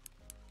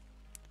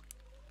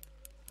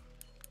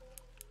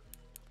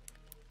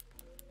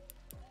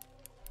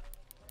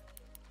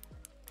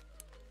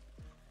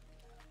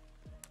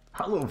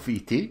 Hello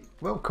VT,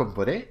 welcome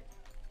buddy.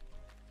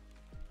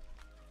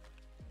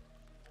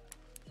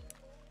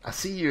 I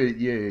see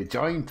you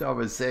joined. I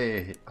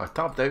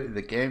tapped out of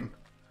the game.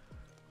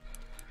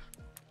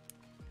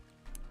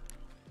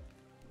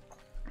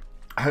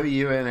 How are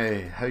you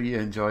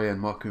enjoying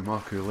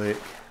Maku-Maku Lake?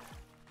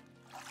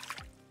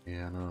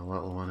 Yeah, another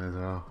little one as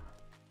well.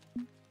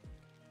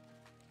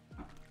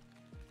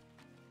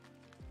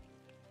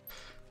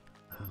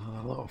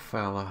 Another little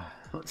fella.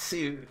 Let's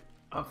see.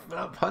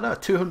 I've had a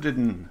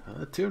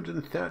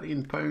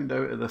 £213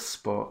 out of this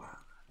spot.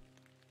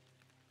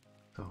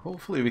 So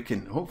hopefully we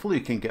can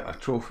get a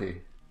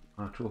trophy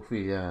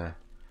iiyama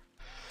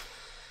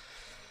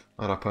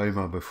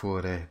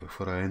before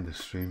I end the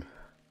stream.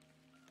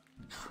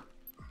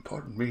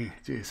 Pardon me,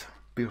 jeez,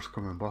 beer's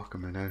coming back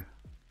on me now.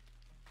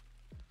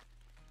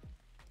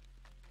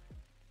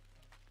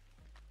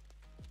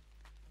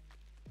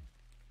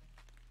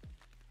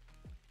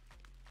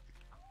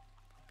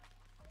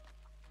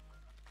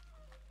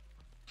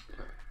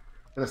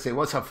 As I say,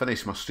 once I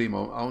finish my stream,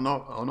 I'll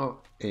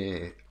not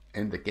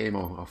end the game.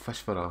 I'll fish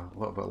for a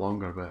little bit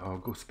longer, but I'll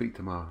go speak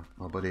to my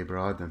buddy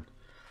Brad in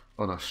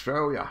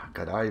Australia.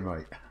 Good eye,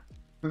 mate.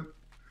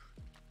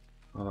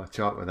 I'll have a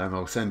chat with him.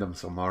 I'll send him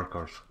some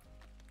markers.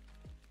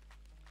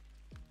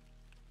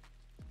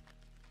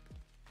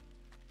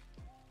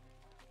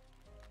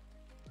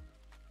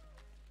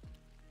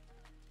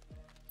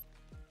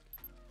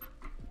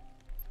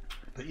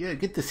 But yeah,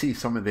 good to see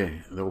some of the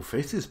old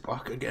faces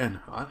back again.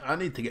 I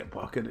need to get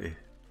back into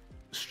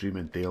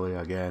streaming daily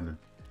again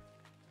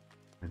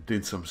and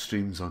doing some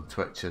streams on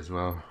Twitch as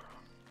well.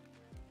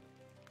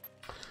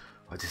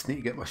 I just need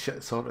to get my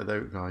shit sorted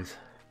out, guys.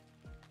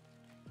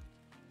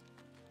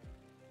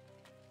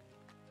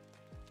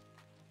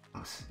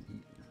 I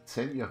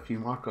sent you a few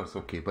markers,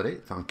 okay buddy,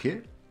 thank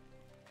you.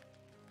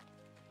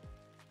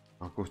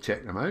 I'll go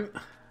check them out.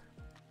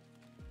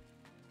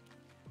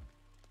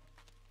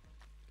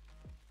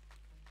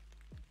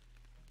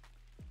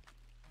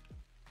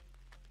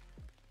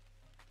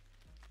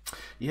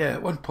 Yeah,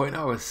 at one point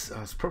I was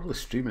probably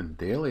streaming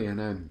daily, and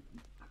then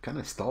I kind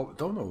of stopped.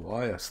 Don't know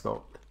why I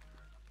stopped.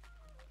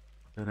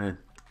 And then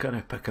kind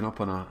of picking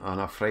up on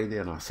a Friday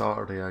and a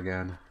Saturday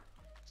again.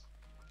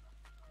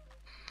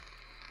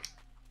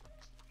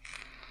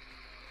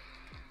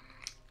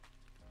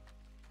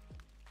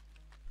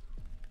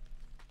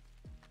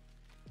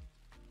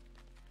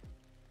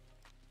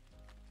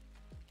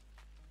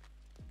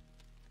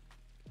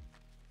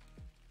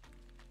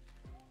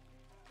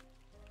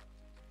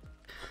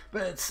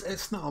 But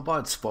it's not a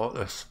bad spot,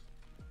 this.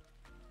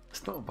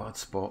 It's not a bad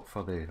spot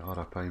for the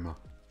iiyama.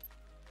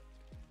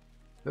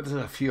 There's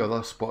a few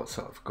other spots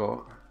that I've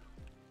got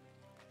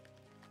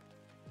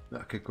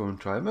that I could go and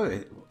try.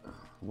 Maybe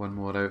one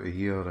more out of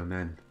here and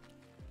then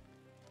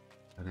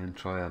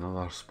try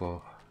another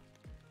spot.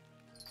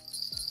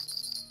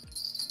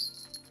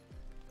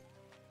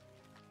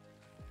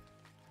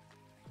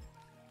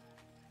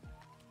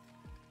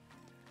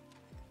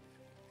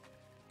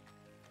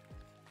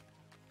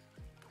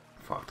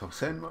 In fact, I'll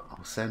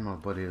send my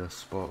buddy this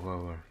spot while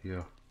we're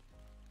here.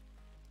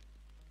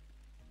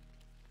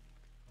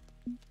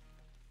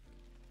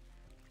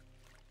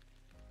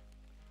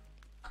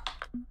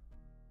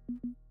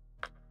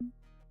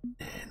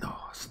 No,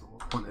 that's not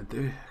what I want to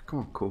do. Come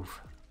on,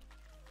 Cove.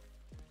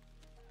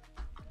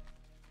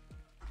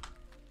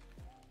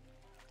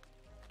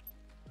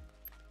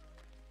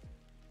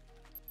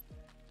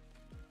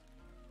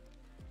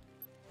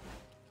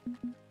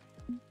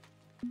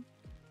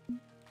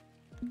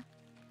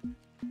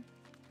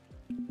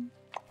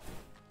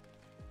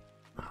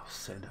 I'll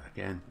send it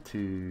again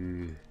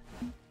to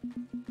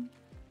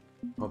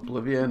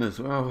Oblivion as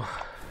well.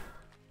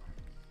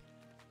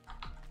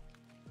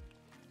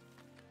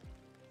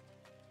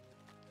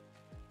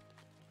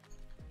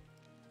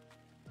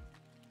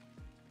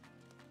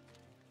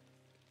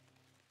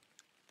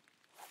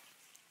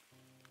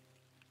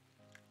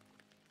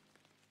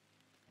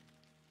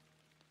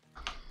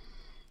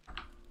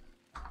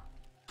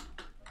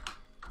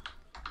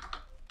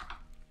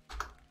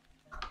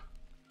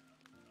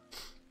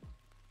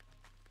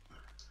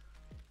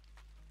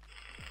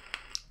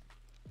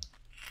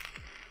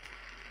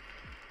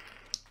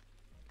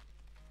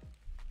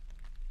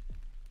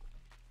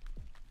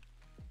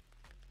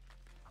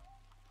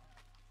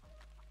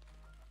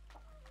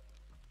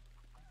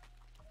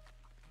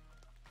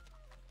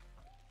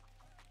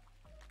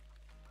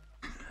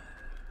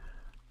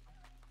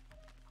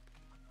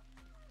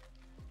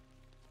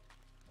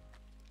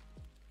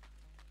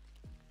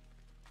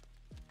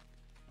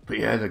 But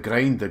yeah, the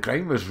grind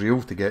was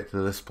real to get to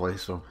this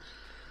place. So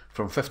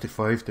from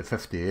 55 to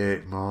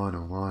 58, man,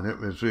 oh man, it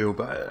was real.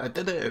 But I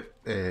did it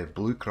at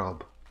Blue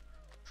Crab,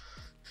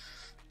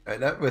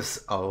 and it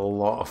was a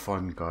lot of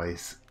fun,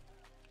 guys.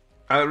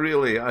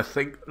 I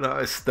think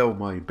that is still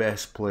my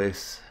best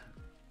place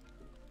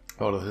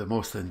Oh, the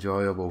most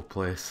enjoyable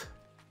place.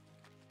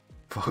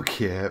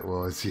 Fuck yeah, it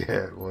was.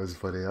 Yeah, it was,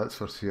 buddy. That's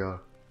for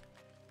sure.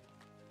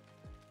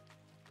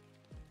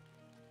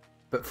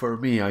 But for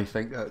me, I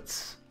think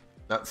that's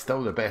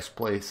still the best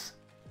place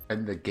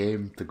in the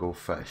game to go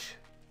fish.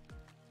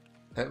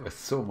 It was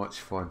so much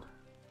fun.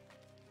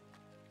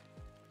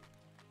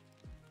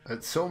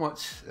 It's so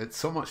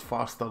much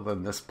faster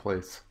than this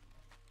place.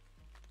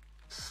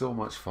 So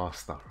much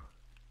faster.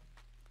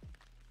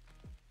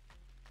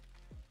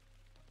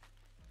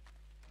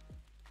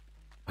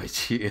 I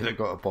cheated, I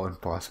got a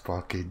Bond Pass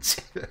package.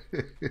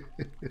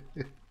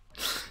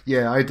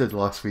 Yeah, I did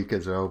last week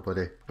as well,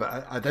 buddy.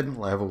 But I didn't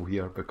level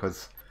here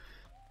because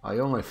I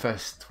only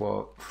fished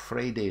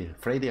Friday.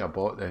 Friday I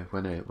bought it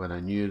when I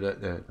knew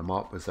that the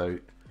map was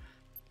out.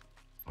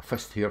 I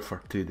fished here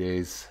for 2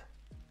 days.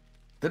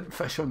 Didn't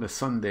fish on the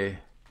Sunday,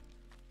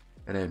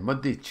 and then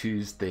Monday,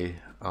 Tuesday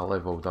I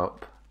leveled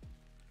up.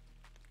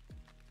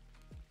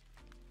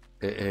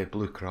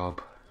 Blue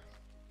crab.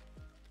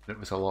 It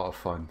was a lot of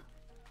fun.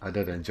 I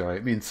did enjoy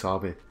it. Me and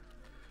Sabi.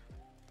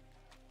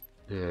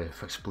 Yeah,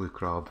 fish blue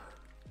crab.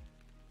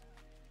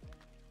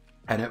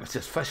 And it was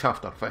just fish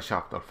after fish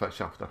after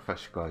fish after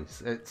fish,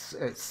 guys.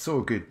 It's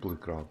so good, blue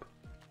crab.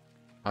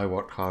 I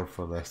worked hard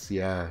for this.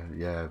 Yeah,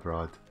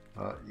 Brad.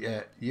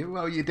 Yeah,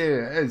 you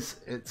do.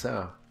 It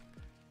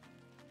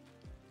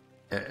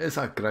is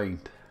a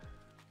grind.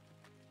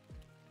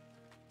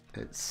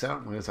 It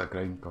certainly is a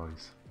grind,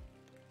 guys.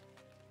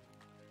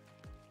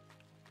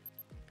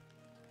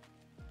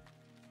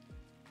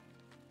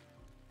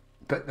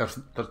 But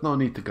there's no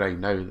need to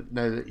grind now.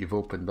 Now that you've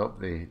opened up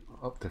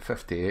to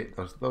 58,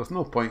 there's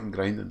no point in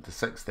grinding to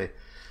 60.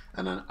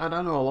 And I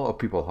know a lot of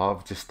people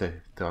have, just to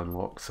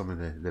unlock some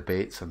of the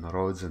baits and the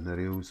rods and the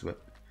reels,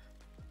 but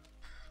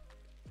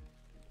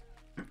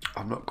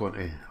I'm not going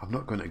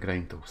to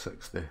grind till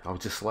 60. I'll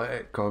just let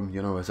it come,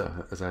 you know, as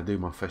I do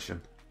my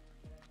fishing.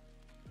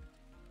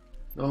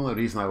 The only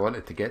reason I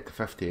wanted to get to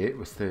 58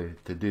 was to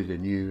do the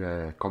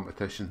new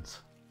competitions.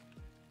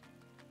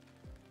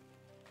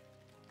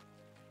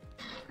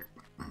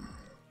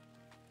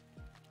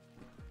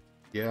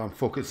 Yeah, I'm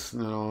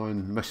focusing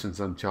on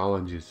missions and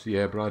challenges.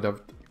 Yeah, Brad,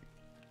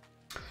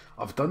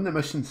 I've done the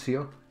missions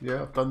here.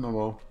 Yeah, I've done them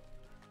all.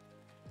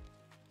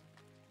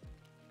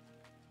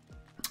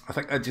 I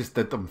think I just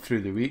did them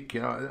through the week.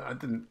 Yeah, I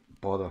didn't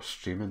bother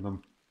streaming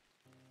them,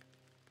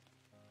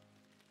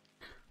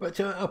 which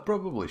I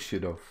probably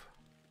should have.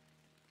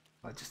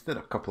 I just did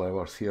a couple of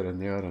hours here and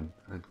there and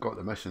got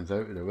the missions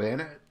out of the way,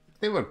 and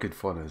they were good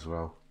fun as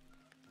well.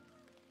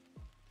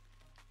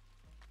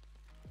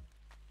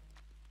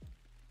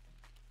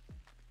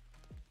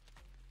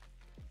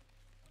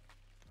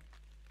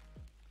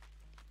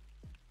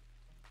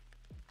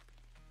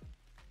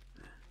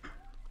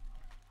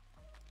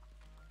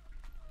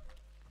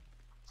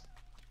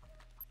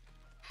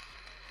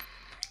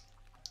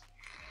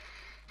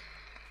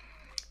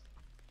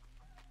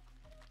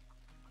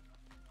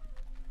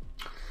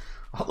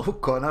 Hello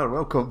Connor,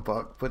 welcome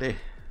back, buddy.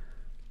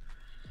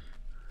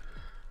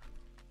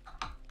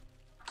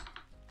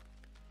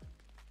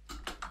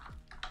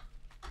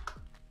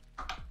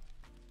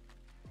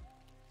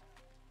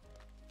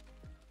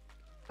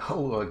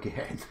 Hello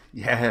again.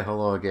 Yeah,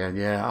 hello again.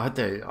 Yeah, I had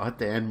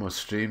to end my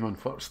stream,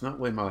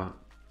 unfortunately. I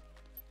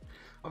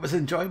was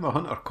enjoying my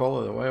Hunter Call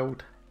of the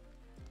Wild.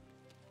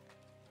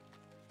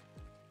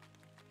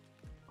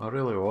 I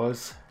really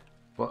was.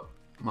 But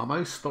my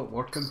mouse stopped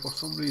working for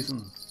some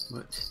reason,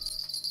 which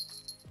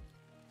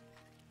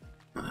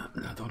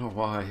I don't know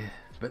why,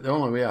 but the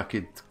only way I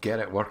could get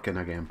it working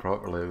again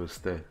properly was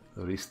to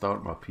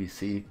restart my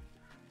PC,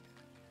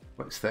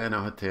 which then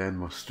I had to end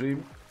my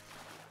stream.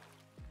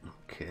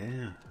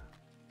 Okay.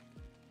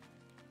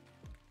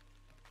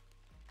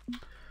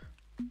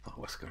 A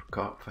whisker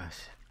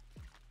catfish.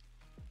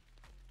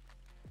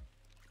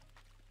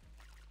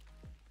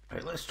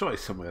 Right, let's try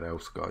somewhere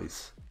else,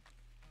 guys.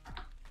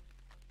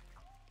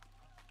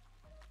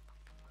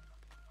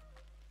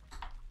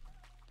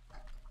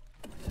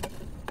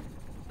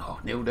 Oh,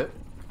 nailed it.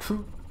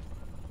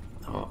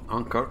 Oh,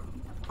 Anchor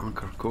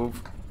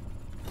Cove.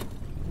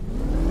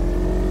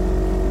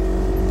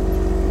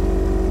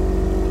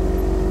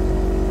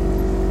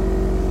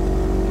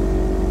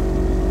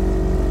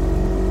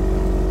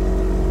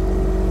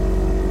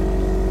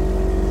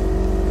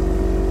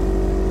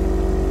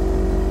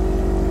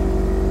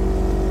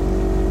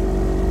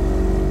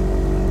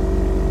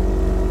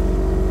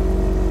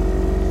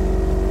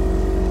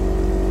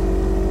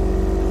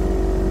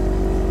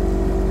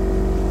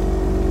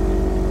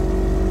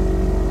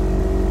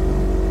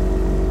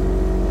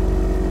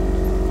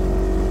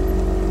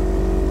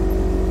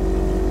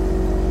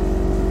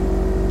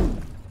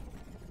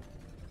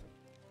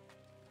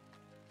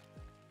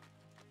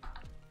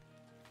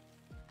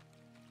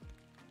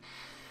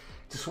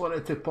 Just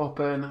wanted to pop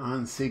in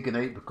and say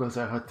goodnight because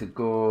I had to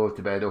go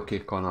to bed. Okay,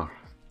 Connor.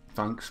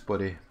 Thanks,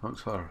 buddy.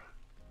 Thanks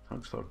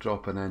for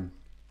dropping in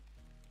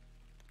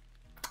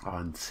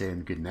and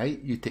saying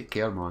goodnight. You take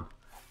care, man.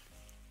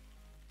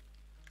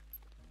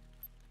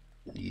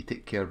 You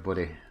take care,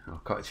 buddy. I'll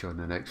catch you on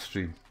the next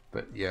stream.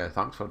 But yeah,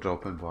 thanks for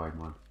dropping by,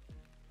 man.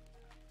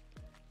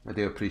 I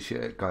do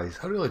appreciate it, guys.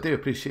 I really do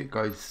appreciate,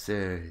 guys,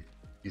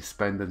 you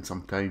spending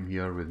some time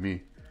here with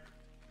me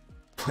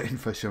playing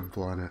Fishing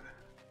Planet.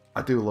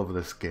 I do love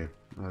this game.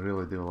 I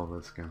really do love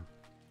this game.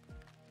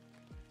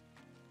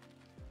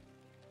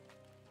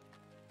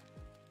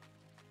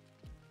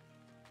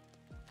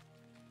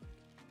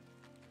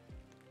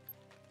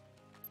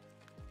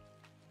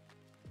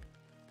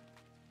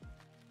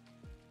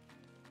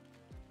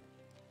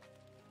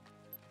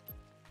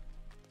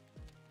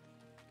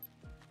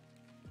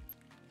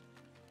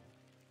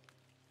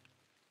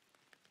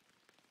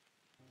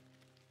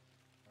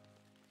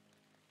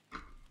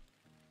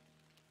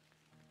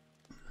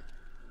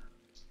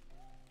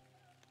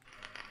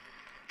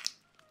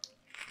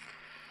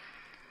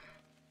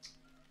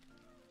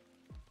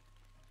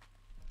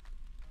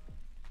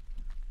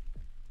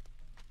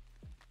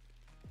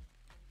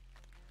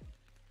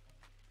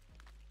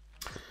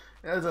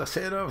 As I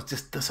said, I was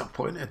just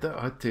disappointed that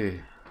I had to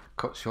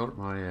cut short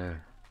my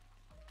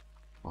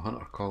my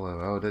Hunter Call of the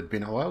Wild. It'd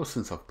been a while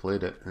since I've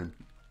played it, and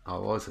I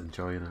was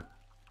enjoying it.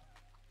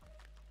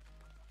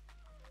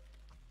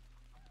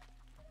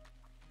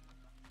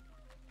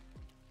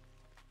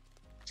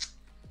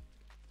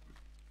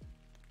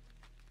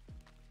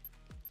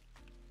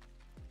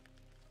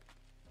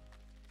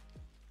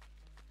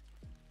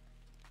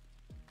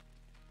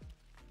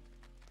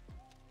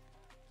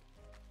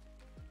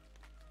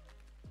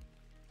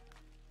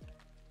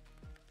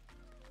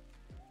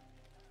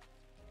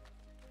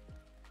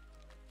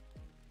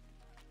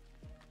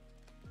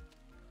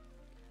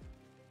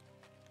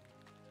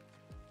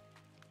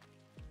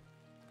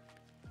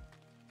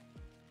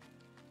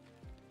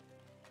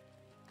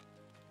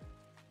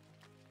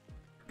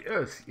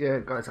 Yes, yeah,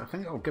 guys, I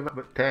think I'll give it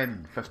about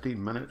 10-15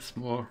 minutes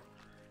more.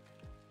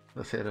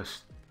 As I said,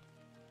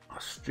 I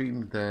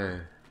streamed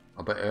a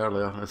bit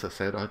earlier. As I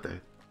said, I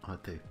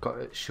had to cut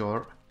it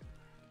short,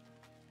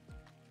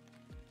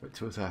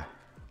 which was a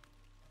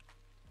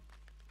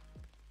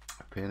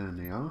pain in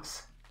the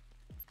ass.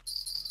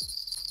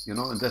 You're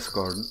not in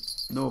Discord?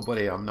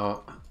 Nobody, I'm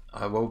not.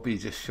 I will be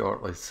just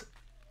shortly.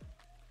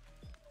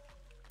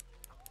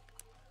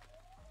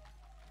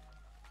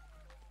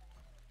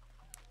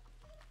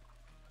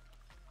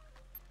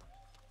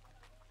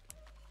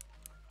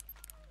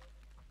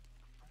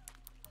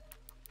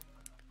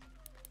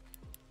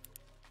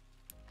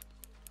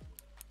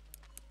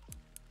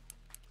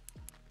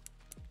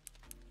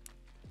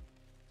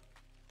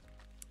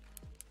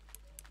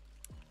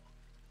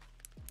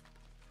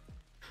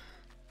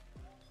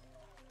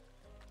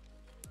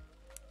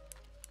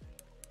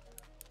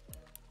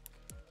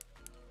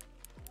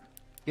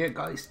 Yeah,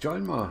 guys,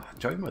 join my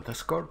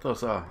Discord.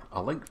 There's a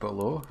link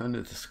below in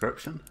the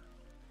description.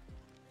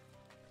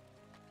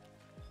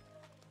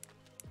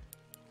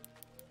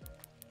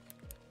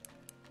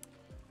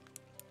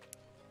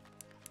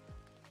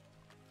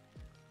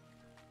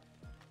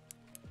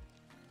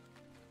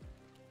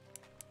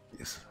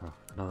 It's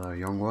another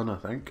young one, I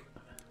think.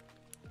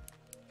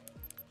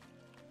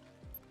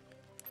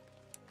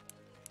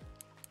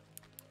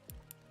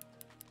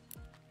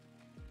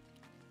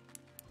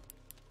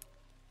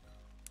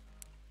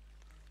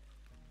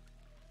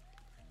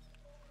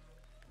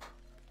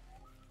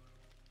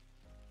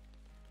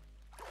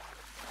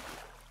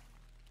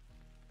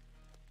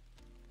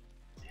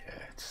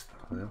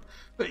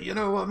 But you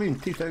know what I mean,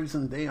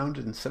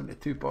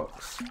 2,872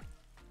 bucks,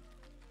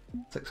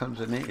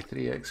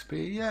 683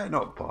 XP, yeah,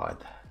 not bad,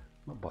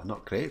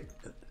 not great,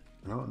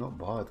 no, not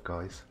bad,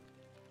 guys.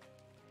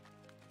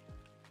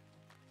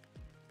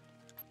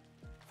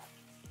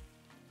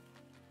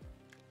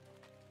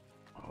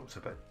 Oh, it's a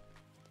bit,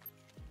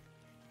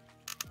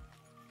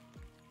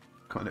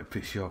 can't it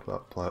push you off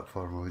that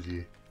platform,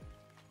 OG?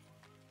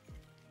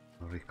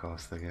 I'll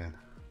recast again.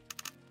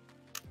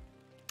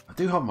 I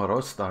do have my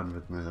rod stand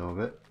with me though,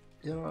 but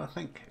you know, I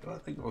think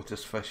I'll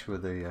just fish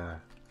with the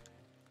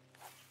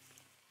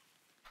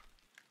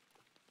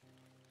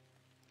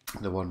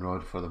one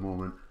rod for the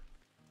moment.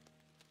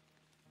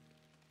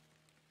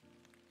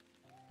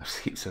 There's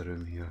heaps of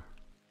room here.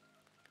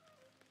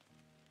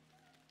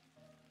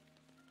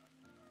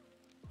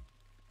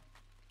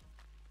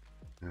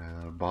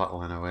 They're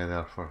battling away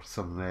there for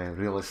some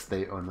real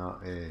estate on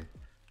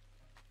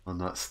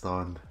that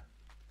stand.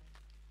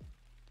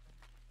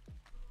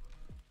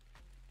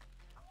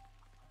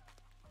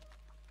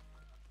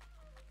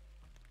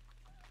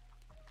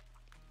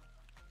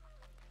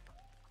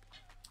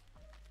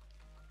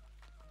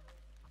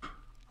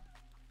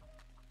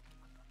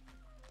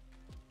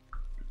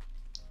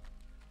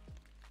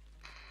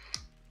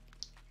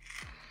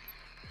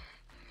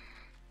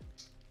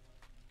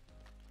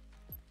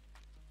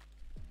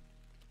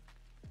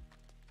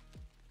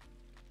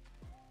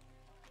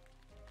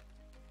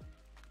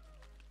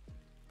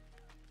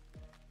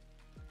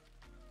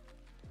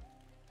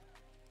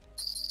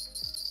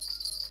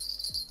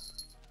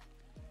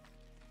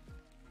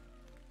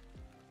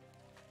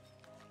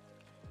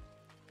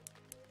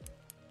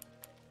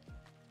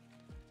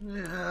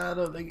 Yeah, I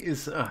don't think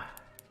it's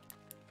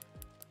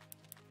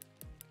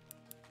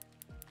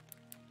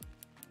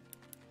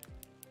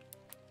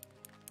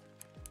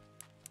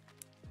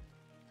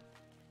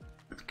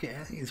okay,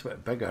 I think he's a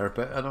bit bigger,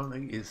 but I don't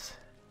think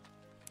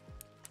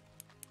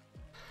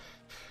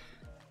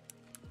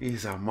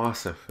he's a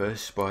massive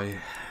fish by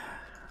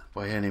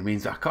any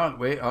means. I can't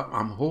wait.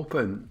 I'm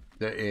hoping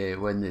that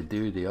when they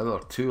do the other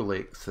 2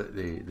 lakes that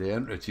they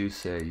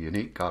introduce a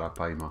unique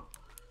carapaima.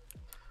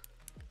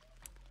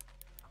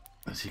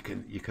 As you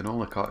can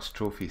only catch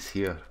trophies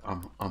here.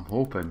 I'm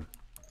hoping,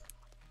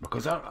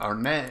 because our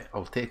net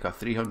will take a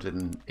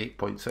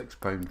 308.6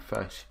 pound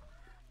fish.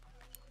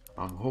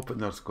 I'm hoping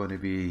there's going to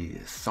be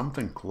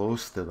something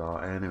close to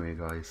that anyway,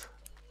 guys.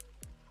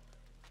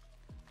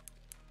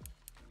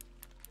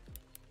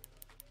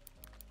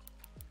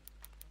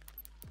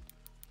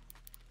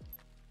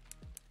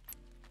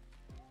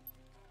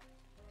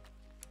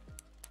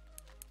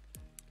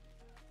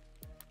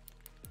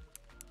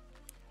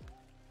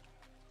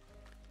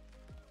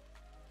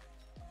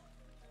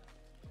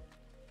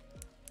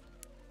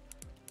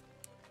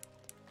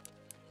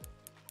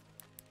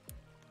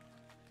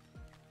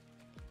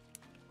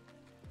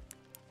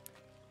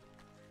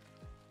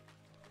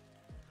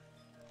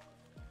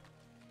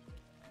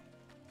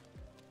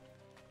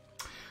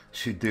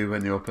 Should do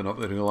when they open up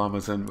the real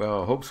Amazon.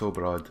 Well, I hope so,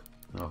 Brad.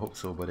 I hope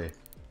so, buddy.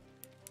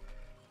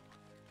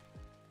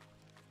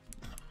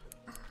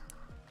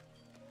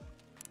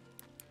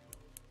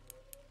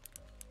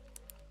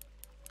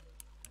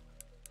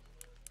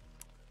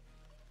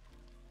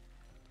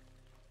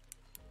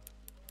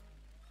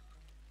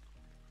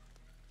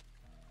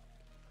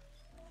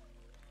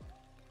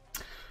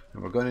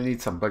 And we're going to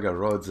need some bigger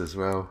rods as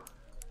well.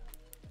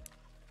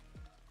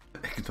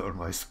 Ignore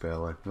my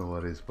spelling, no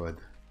worries, bud.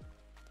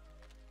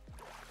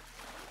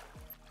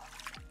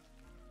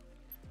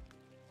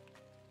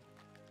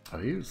 Oh,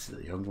 he was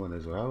the young one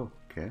as well.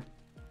 Okay.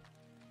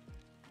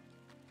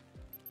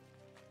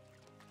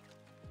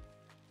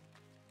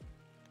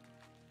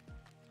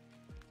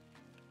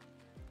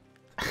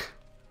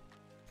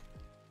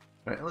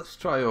 Right, let's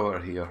try over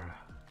here.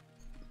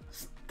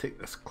 Let's take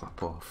this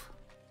clip off.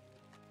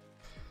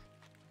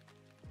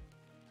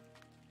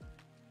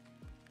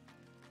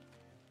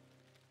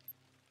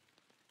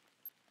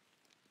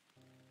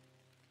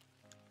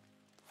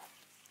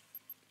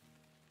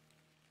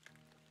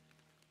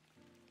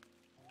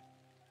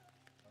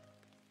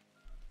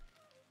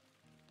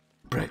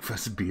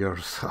 Breakfast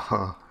beers.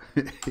 Oh,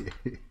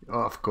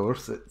 of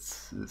course,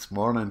 it's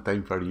morning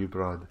time for you,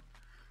 Brad.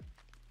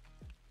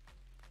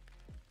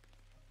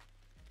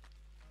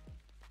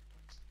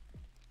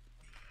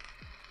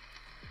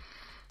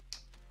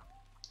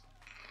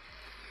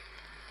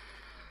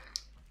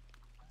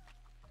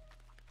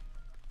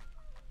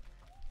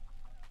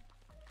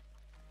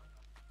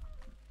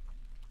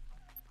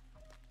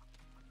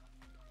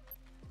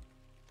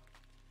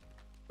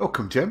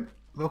 Welcome, Jim.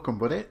 Welcome,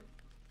 buddy.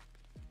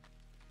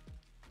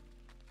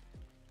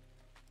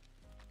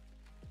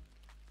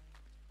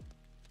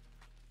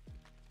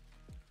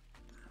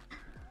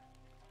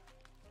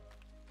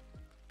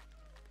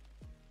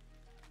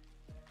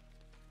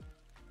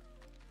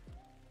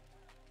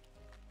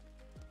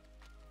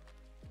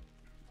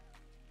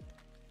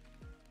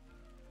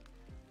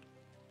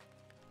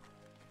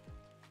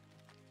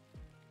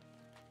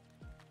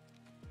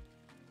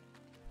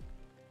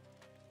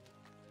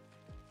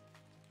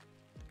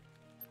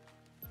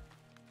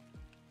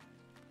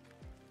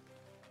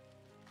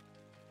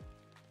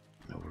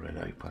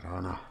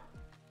 Piranha.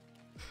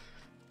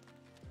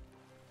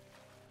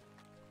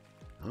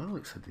 Oh,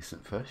 looks a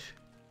decent fish.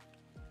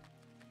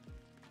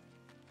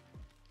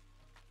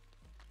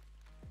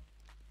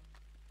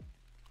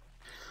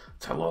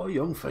 It's a lot of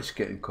young fish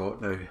getting caught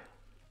now.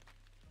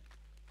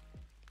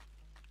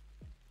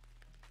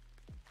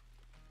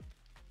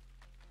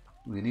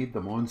 We need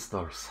the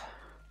monsters.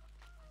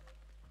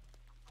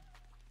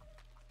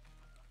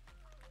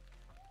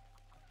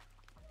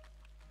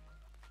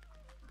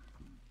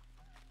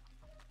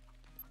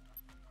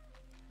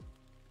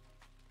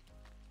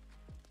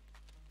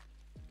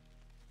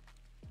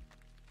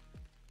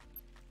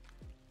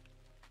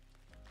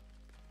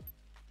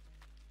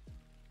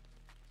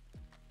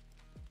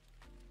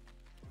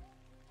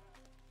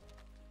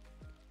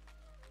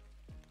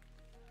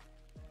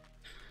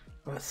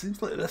 But it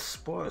seems like this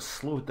spot has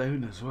slowed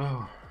down as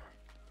well.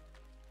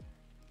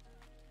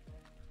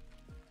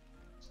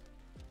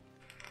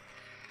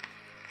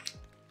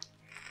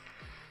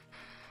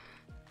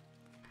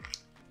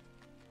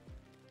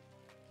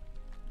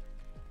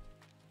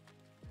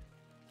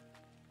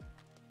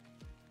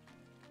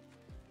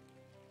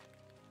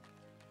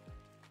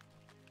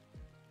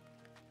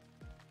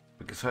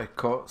 Because I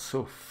caught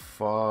so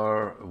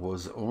far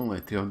was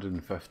only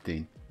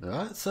 215.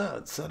 That's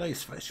a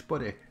nice fish,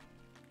 buddy.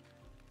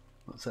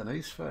 That's a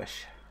nice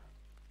fish.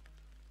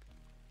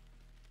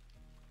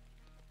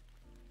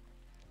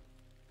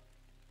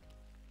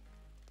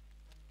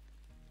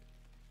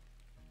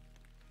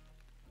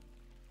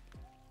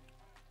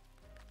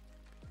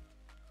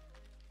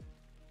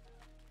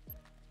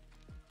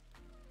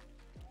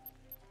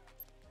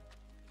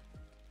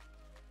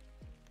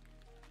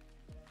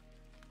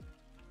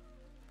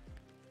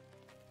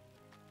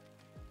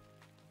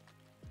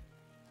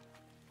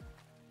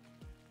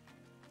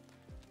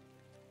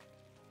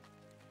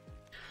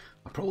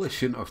 probably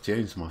shouldn't have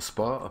changed my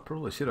spot. I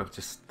probably should have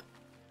just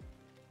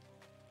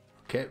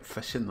kept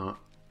fishing that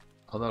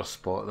other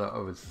spot that I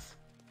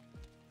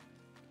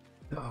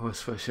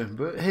was fishing.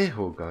 But hey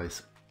ho,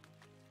 guys.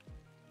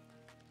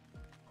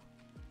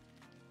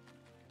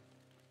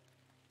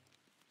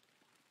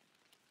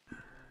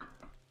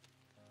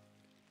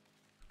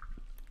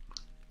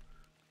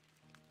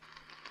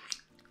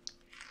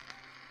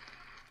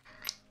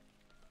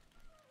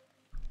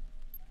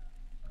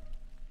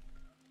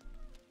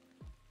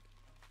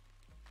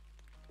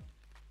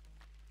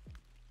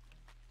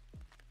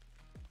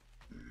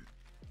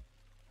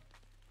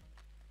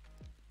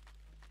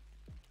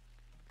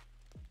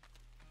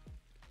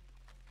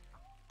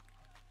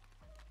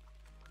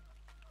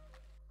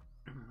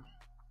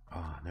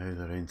 Oh, now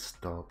the rain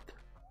stopped.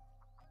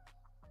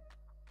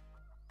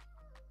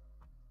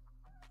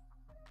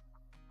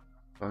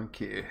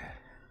 Thank you.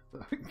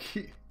 Thank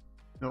you.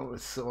 No,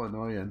 it's so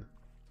annoying.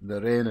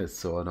 The rain is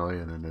so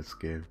annoying in this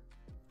game.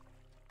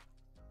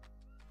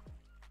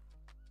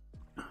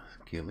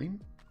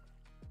 Killing?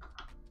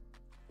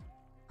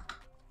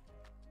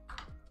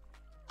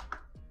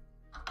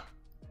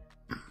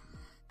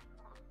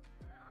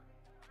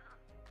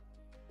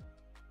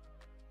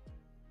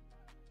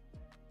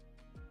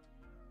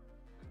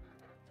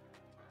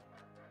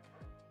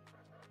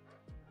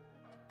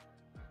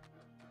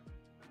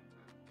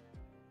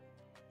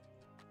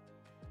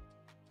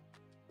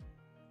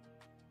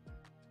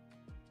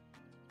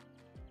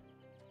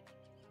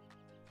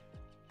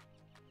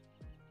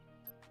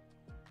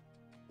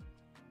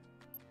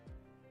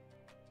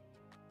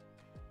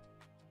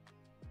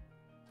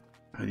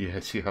 And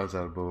yeah, she has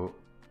her boat.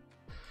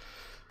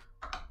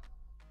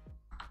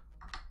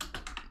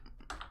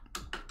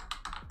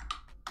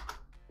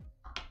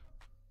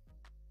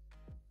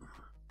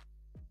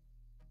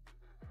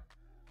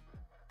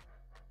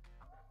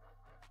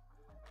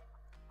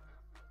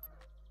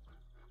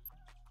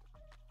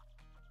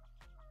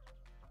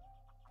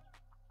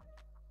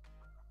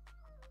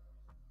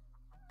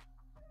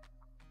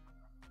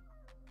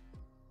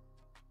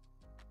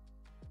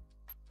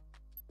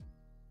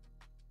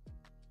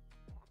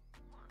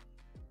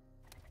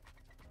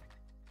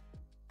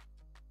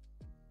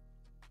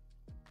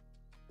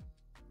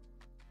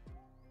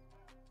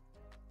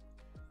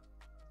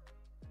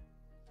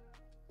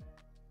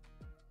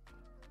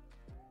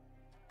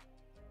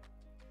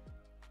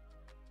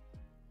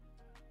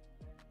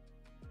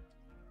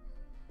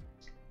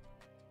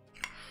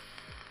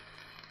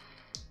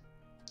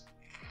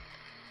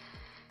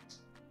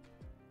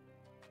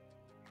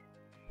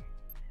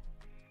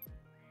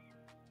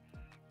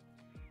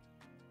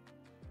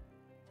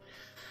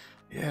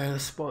 Yeah, the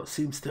spot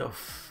seems to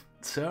have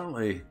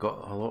certainly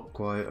got a lot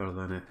quieter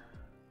than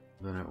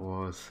it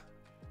was.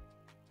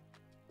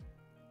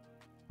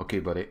 Okay,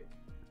 buddy.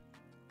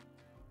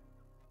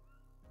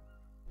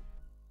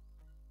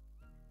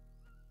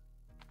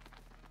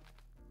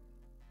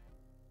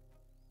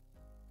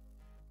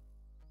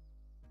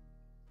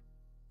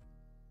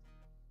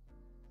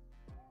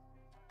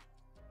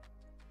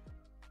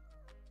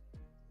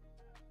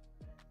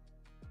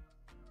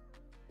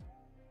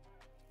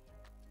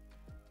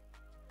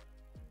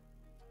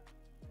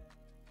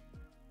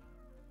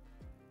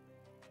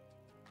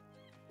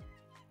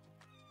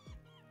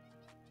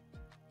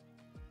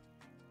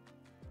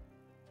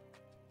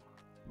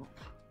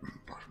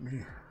 Pardon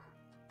me.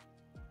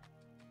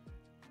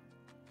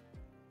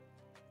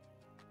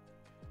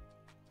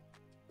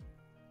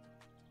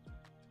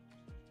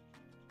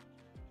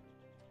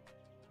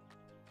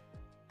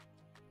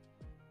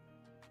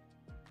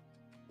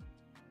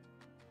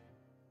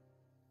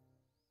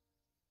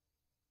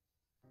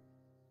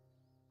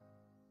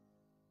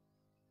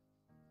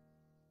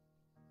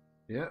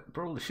 Yeah,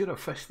 probably should have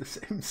fished the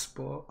same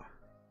spot.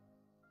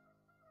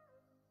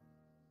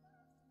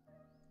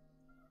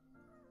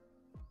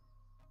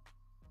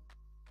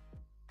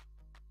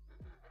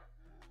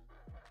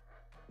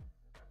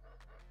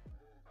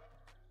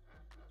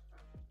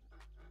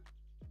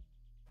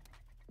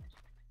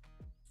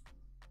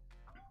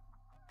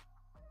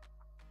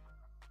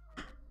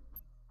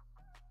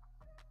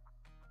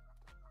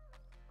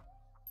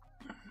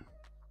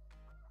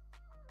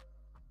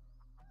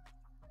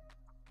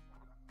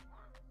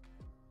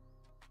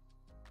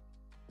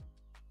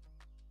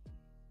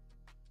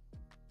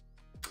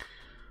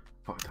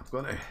 Fuck, I've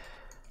got to.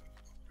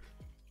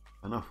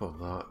 Enough of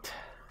that.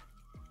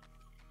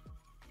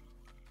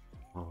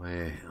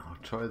 I'll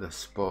try this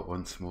spot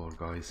once more,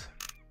 guys.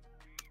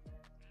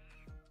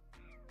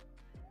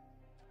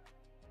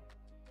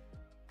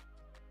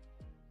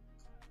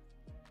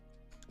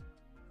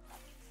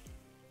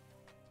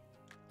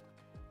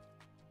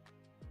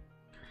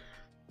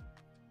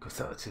 Because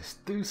that's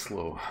just too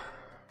slow.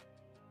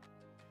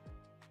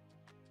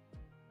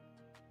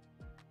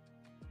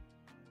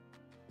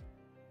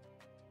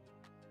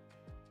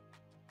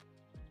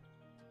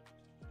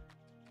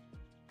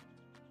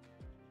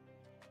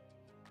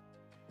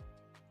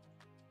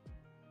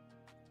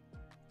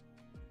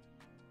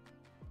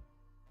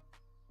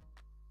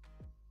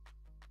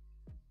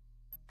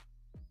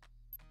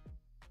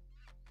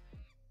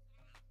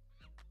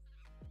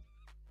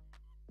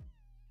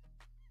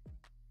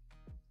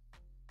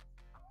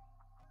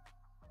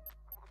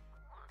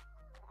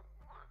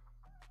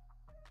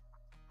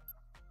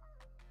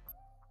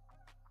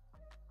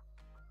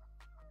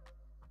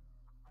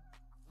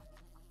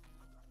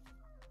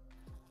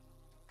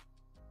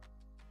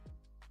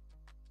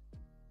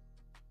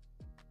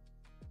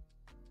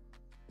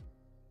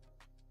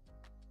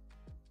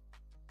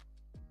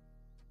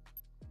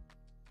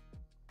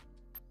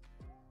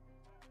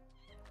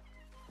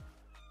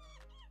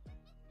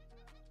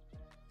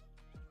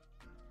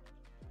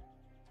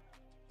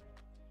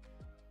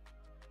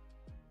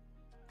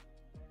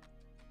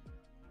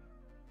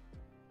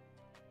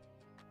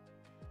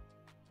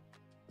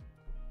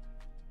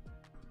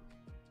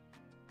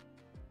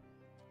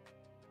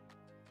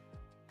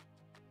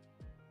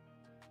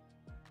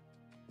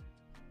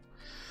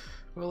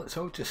 Well, it's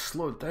all just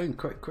slowed down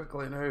quite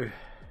quickly now.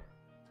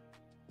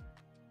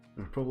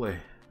 We're probably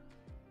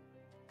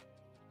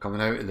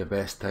coming out at the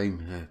best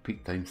time,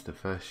 peak times to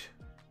fish.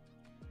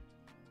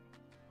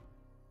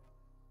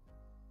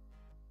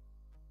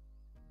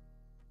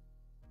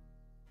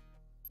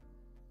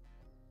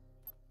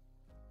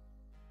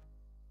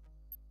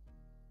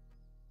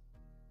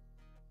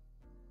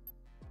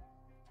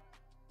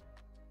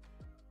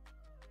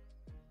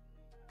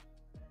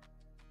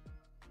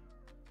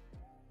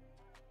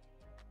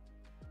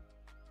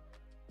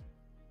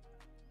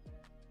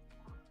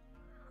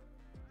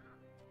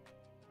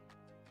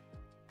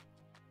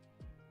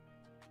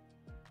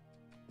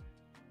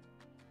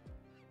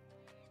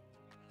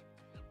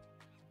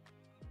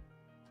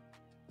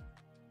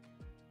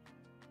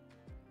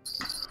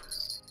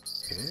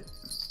 Okay.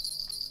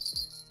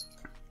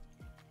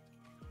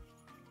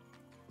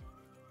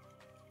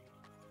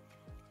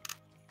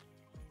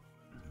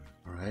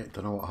 Alright,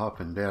 don't know what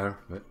happened there,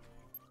 but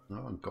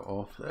that one got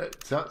off.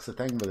 That's the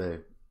thing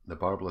with the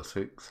barbless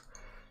hooks.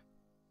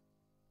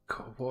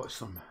 Gotta watch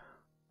them.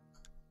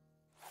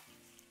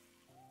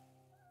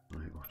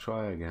 Right, we'll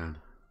try again.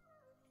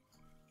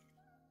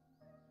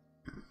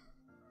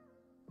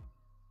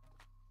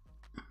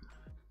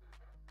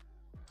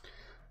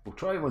 We'll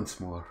try once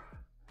more.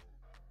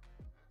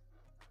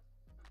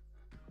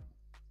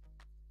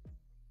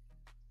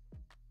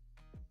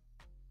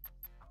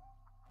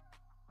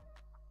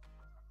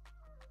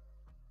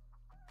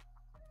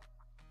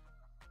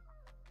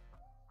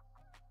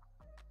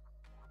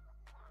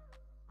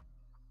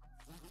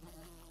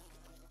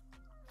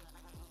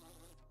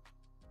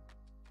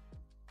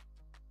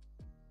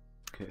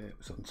 Okay, it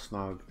was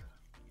unsnagged.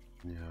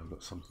 Yeah, I've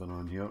got something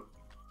on here.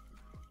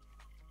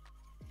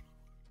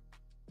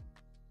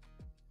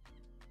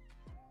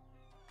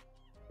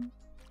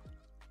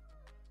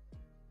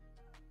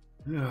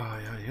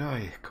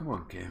 Ay, come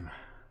on, game.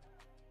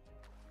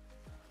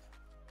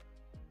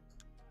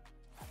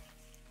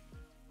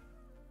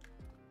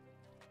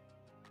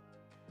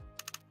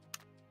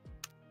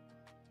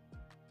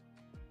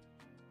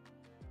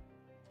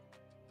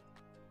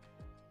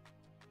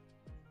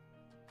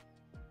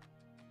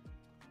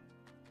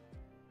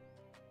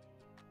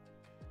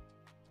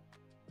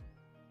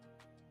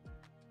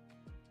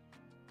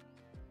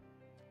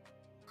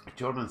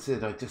 Jordan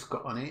said I just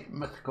got an 8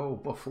 mythical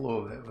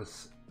buffalo. It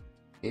was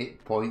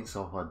 8 points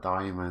off a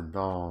diamond.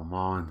 Oh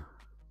man.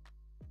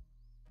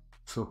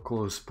 So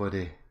close,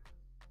 buddy.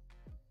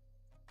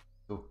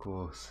 So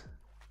close.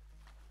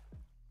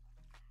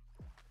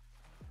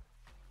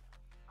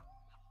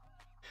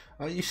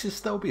 You should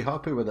still be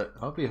happy with it.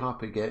 I'll be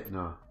happy getting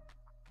an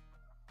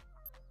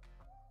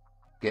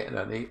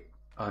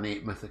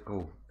 8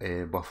 mythical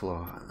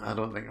buffalo. I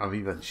don't think I've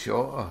even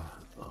shot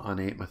an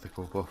 8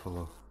 mythical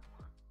buffalo.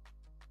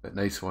 But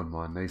nice one,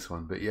 man, nice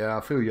one. But yeah, I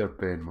feel your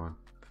pain, man.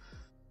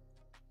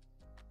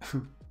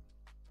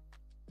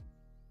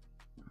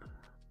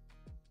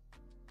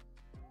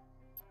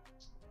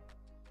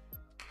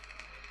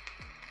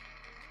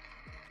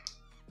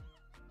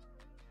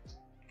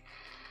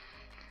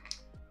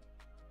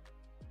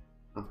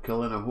 I'm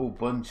killing a whole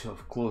bunch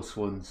of close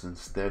ones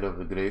instead of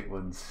the great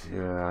ones.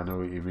 Yeah, I know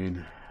what you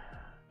mean.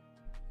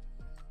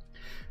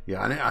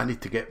 Yeah, I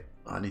need to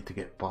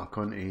get back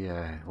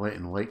onto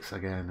letting lakes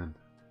again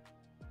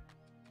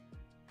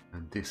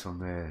and do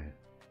some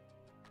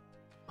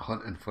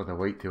hunting for the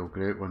whitetail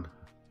great one.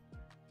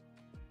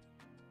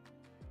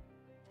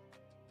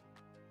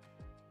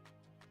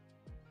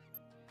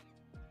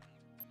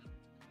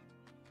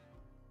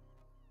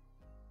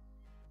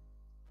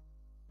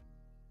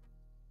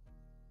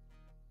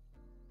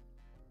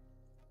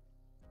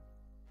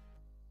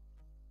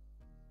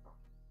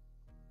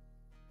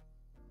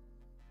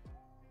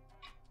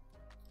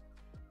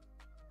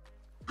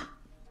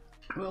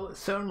 Well, it's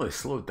certainly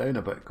slowed down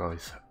a bit,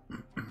 guys.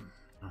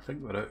 I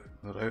think we're out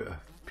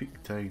of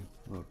peak time.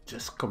 We're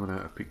just coming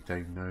out of peak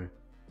time now.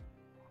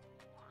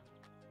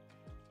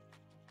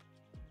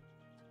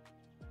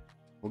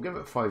 We'll give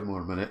it 5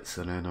 more minutes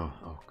and then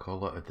I'll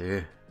call it a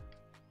day.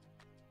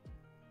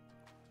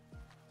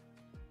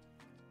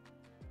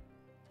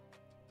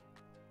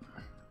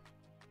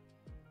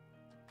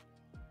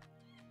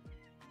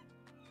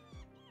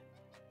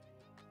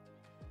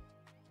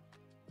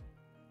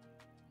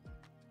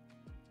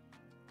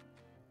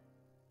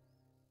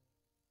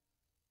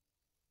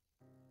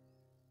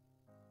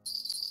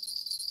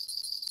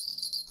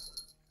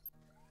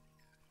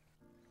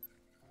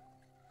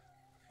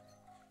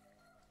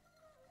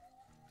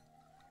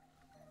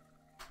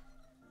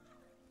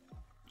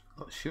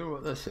 Not sure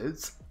what this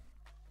is.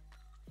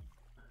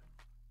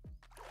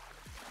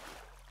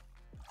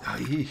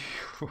 He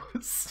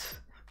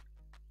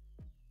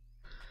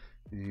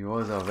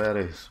was a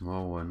very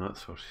small one,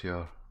 that's for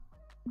sure.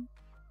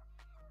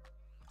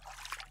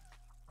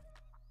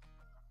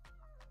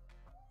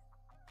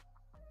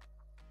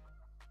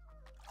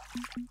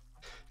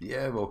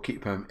 Yeah, we'll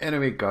keep him.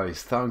 Anyway,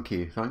 guys, thank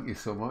you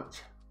so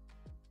much.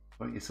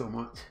 Thank you so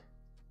much.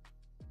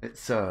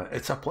 It's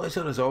a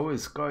pleasure as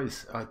always,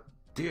 guys. I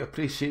do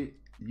appreciate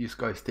you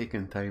guys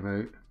taking time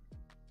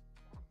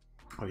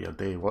out of your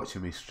day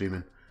watching me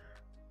streaming.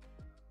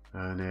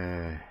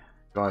 And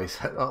guys,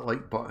 hit that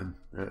like button.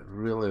 It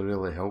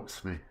really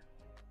helps me.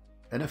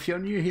 And if you're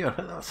new here,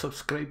 hit that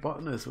subscribe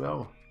button as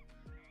well.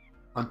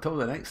 Until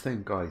the next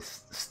time,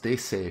 guys, stay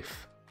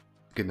safe.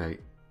 Good night.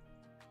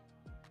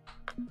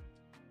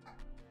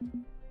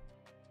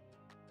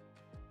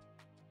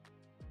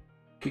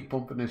 Keep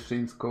pumping the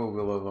streams, go,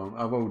 we love them.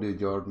 I will do,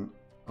 Jordan.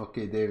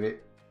 Okay,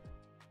 David.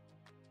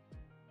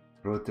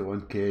 Road to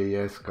 1K,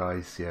 yes,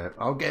 guys, yeah.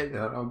 I'll get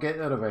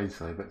there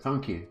eventually, but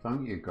thank you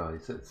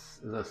guys. It's,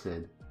 as I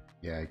said,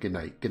 yeah, good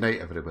night,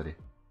 everybody.